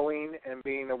knowing and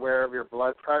being aware of your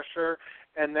blood pressure.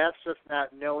 And that's just not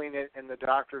knowing it in the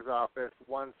doctor's office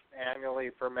once annually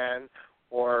for men,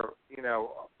 or, you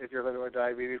know, if you're living with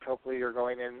diabetes, hopefully you're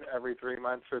going in every 3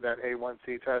 months for that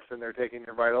A1C test and they're taking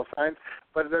your vital signs.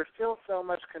 But there's still so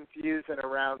much confusion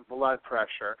around blood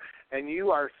pressure. And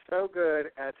you are so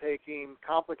good at taking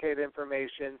complicated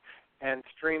information and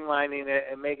streamlining it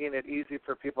and making it easy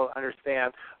for people to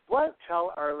understand.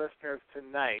 Tell our listeners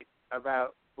tonight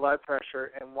about blood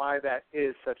pressure and why that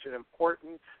is such an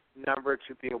important number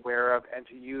to be aware of and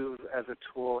to use as a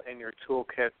tool in your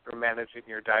toolkit for managing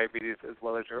your diabetes as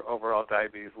well as your overall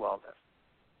diabetes wellness.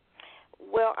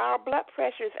 Well, our blood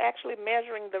pressure is actually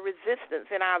measuring the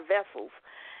resistance in our vessels,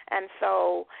 and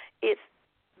so it's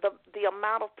the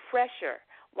amount of pressure.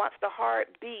 Once the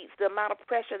heart beats, the amount of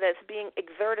pressure that's being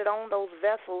exerted on those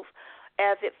vessels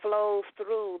as it flows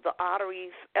through the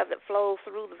arteries, as it flows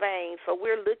through the veins. So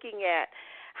we're looking at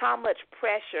how much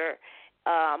pressure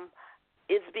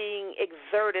is being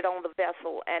exerted on the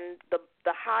vessel, and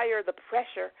the higher the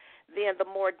pressure, then the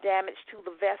more damage to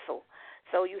the vessel.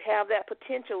 So you have that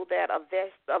potential that a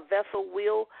vessel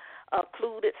will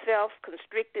occlude itself,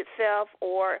 constrict itself,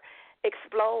 or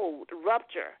explode,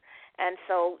 rupture. And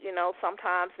so, you know,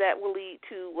 sometimes that will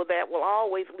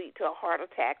always lead to a heart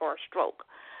attack or a stroke,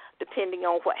 depending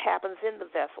on what happens in the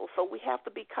vessel. So we have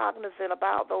to be cognizant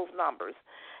about those numbers.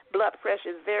 Blood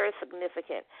pressure is very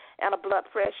significant, and a blood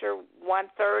pressure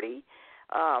 130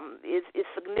 is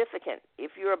significant.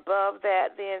 If you're above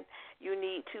that, then you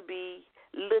need to be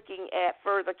looking at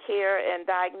further care and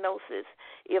diagnosis.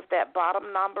 If that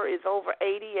bottom number is over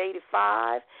 80,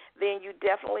 85, then you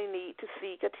definitely need to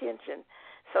seek attention.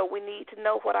 So we need to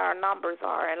know what our numbers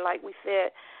are. And like we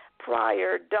said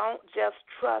prior, don't just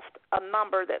trust a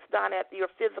number that's done at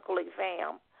your physical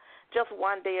exam just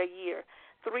one day a year.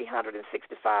 365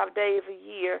 days a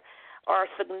year are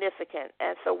significant.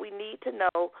 And so we need to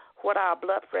know what our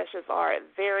blood pressures are at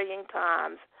varying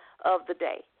times of the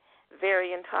day,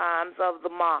 varying times of the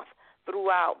month,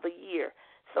 throughout the year.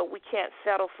 So we can't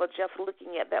settle for just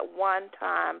looking at that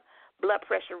one-time blood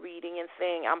pressure reading and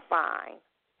saying, I'm fine.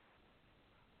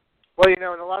 Well, you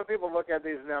know, and a lot of people look at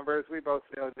these numbers. We both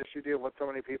know this. You deal with so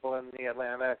many people in the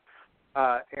Atlanta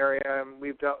area, and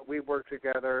we've worked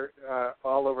together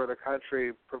all over the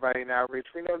country providing outreach.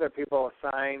 We know that people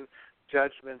assign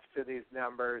judgments to these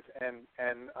numbers and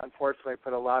unfortunately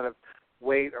put a lot of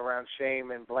weight around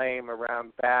shame and blame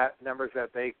around bad numbers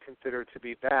that they consider to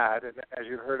be bad. And as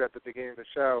you heard at the beginning of the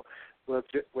show with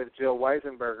Jill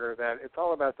Weisenberger, that it's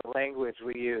all about the language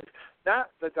we use,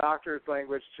 not the doctor's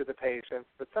language to the patients,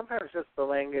 but sometimes just the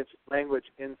language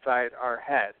inside our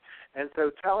head. And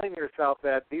so telling yourself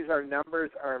that these are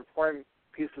numbers are important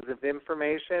pieces of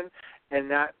information and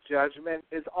not judgment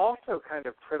is also kind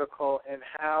of critical in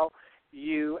how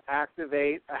you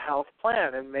activate a health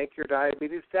plan and make your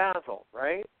diabetes dazzle,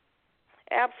 right?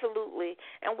 Absolutely.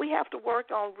 And we have to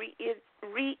work on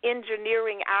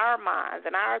re-engineering our minds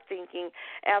and our thinking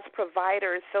as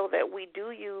providers so that we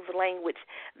do use language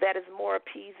that is more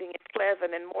appeasing and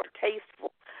pleasant and more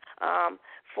tasteful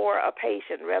for a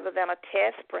patient rather than a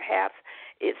test. Perhaps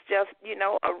it's just, you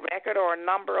know, a record or a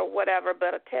number or whatever,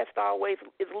 but a test always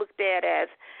is looked at as,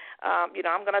 you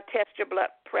know, I'm going to test your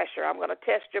blood pressure. I'm going to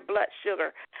test your blood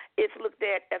sugar. It's looked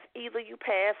at as either you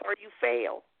pass or you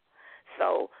fail.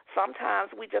 So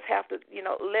sometimes we just have to, you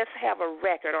know, let's have a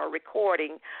record or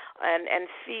recording and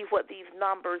see what these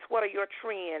numbers, what are your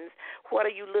trends, what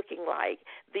are you looking like.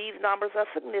 These numbers are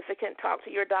significant. Talk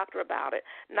to your doctor about it.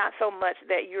 Not so much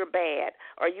that you're bad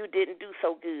or you didn't do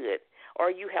so good or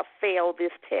you have failed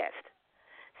this test.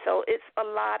 So it's a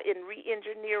lot in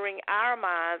re-engineering our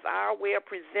minds, our way of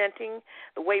presenting,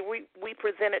 the way we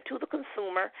present it to the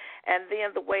consumer, and then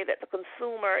the way that the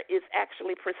consumer is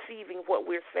actually perceiving what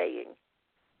we're saying.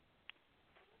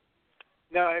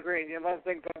 No, I agree. One of the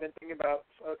things I've been thinking about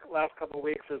the last couple of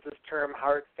weeks is this term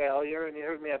heart failure. And you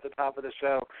heard me at the top of the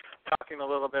show talking a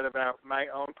little bit about my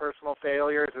own personal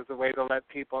failures as a way to let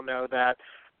people know that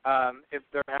if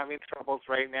they're having troubles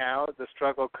right now, the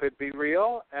struggle could be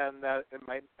real, and that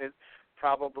it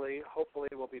probably, hopefully,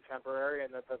 will be temporary,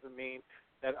 and that doesn't mean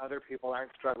that other people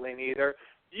aren't struggling either.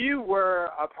 You were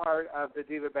a part of the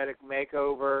Divabetic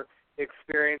Makeover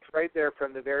experience right there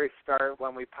from the very start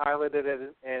when we piloted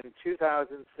it in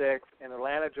 2006 in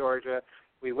Atlanta, Georgia.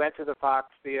 We went to the Fox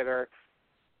Theater.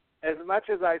 As much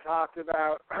as I talked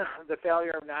about the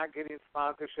failure of not getting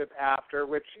sponsorship after,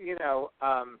 which,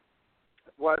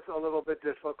 was a little bit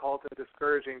difficult and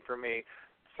discouraging for me,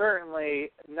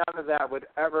 certainly none of that would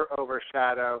ever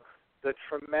overshadow the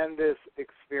tremendous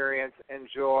experience and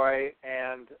joy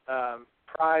and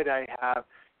pride I have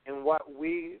in what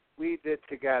we did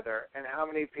together and how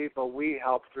many people we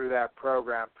helped through that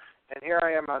program. And here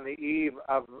I am on the eve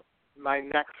of my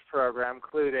next program,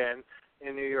 Clued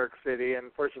in New York City. And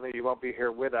unfortunately, you won't be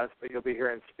here with us, but you'll be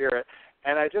here in spirit.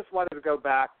 And I just wanted to go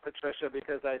back, Patricia,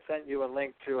 because I sent you a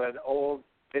link to an old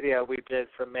video we did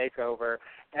from Makeover.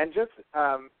 And just,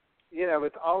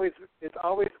 it's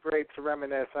always great to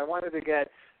reminisce. I wanted to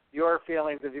get your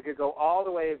feelings, if you could go all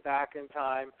the way back in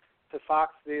time to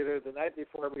Fox Theater the night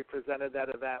before we presented that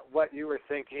event, what you were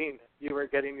thinking you were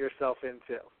getting yourself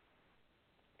into.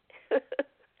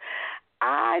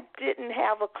 I didn't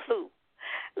have a clue.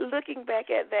 Looking back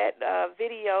at that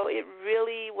video, it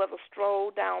really was a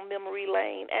stroll down memory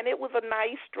lane, and it was a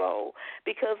nice stroll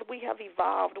because we have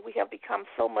evolved. We have become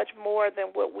so much more than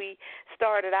what we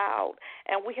started out,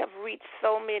 and we have reached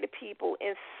so many people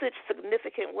in such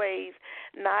significant ways,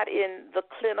 not in the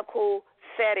clinical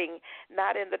setting,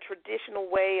 not in the traditional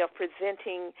way of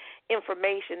presenting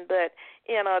information, but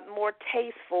in a more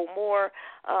tasteful, more,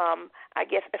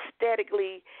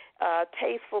 aesthetically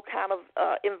tasteful kind of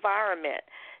environment,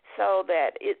 so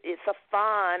that it's a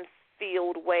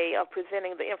fun-filled way of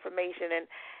presenting the information,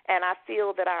 and I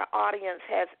feel that our audience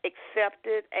has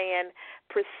accepted and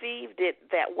perceived it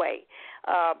that way,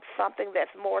 something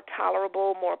that's more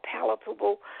tolerable, more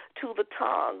palatable to the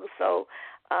tongue. So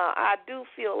I do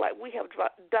feel like we have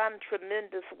done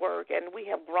tremendous work, and we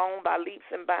have grown by leaps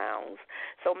and bounds.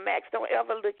 So, Max, don't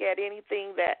ever look at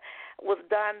anything that was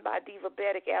done by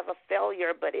Divabetic as a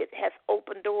failure, but it has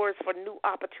opened doors for new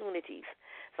opportunities.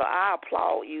 So I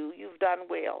applaud you. You've done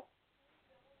well.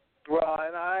 Well,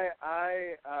 and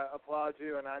I applaud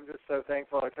you, and I'm just so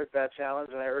thankful I took that challenge,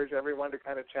 and I urge everyone to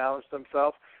kind of challenge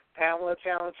themselves. Pamela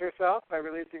challenged herself by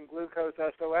releasing Glucose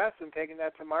SOS and taking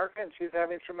that to market, and she's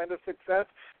having tremendous success.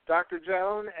 Dr.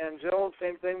 Joan and Jill,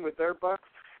 same thing with their books.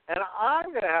 And I'm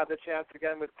going to have the chance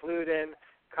again with Clued In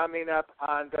coming up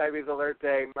on Diabetes Alert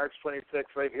Day, March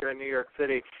 26th, right here in New York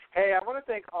City. Hey, I want to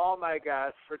thank all my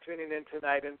guests for tuning in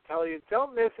tonight and tell you,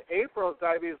 don't miss April's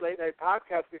Diabetes Late Night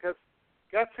podcast, because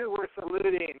guess who we're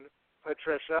saluting,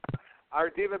 Patricia? Our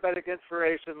Divabetic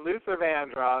inspiration, Luther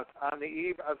Vandross, on the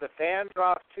eve of the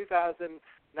Vandross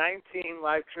 2019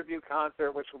 live tribute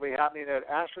concert, which will be happening at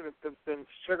Ashford and Simpson's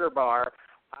Sugar Bar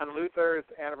on Luther's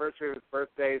anniversary of his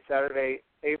birthday, Saturday,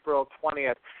 April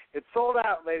 20th. It's sold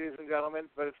out, ladies and gentlemen,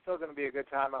 but it's still going to be a good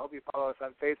time. I hope you follow us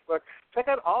on Facebook. Check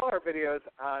out all our videos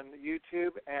on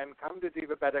YouTube and come to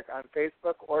Divabetic on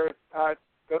Facebook, or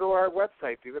go to our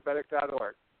website,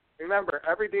 divabetic.org. Remember,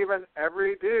 every diva and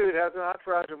every dude has an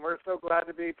entourage, and we're so glad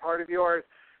to be part of yours.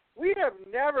 We have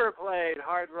never played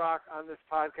hard rock on this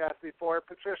podcast before,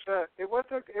 Patricia. It was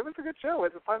a good show.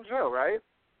 It was a fun show, right?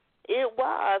 It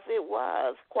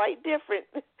was quite different,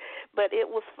 but it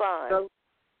was fun.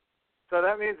 So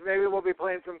that means maybe we'll be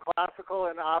playing some classical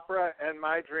and opera, and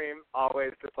my dream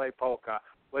always to play polka.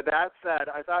 With that said,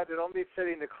 I thought it'd only be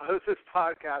fitting to close this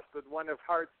podcast with one of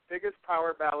Heart's biggest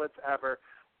power ballads ever,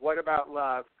 What About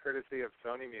Love, courtesy of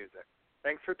Sony Music.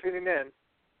 Thanks for tuning in.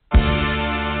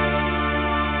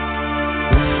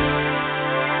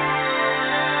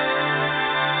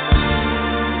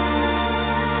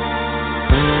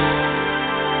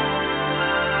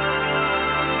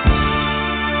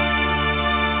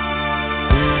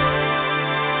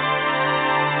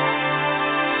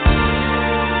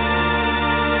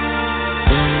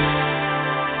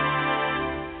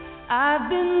 I've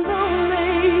been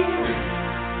lonely,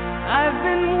 I've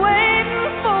been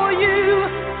waiting for you,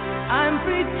 I'm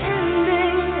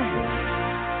pretending,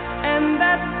 and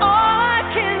that's all I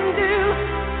can do.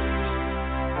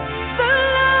 The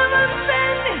love I'm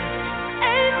sending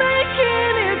ain't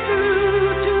making it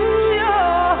through to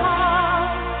your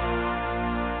heart.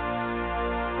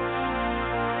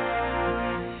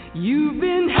 You've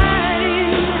been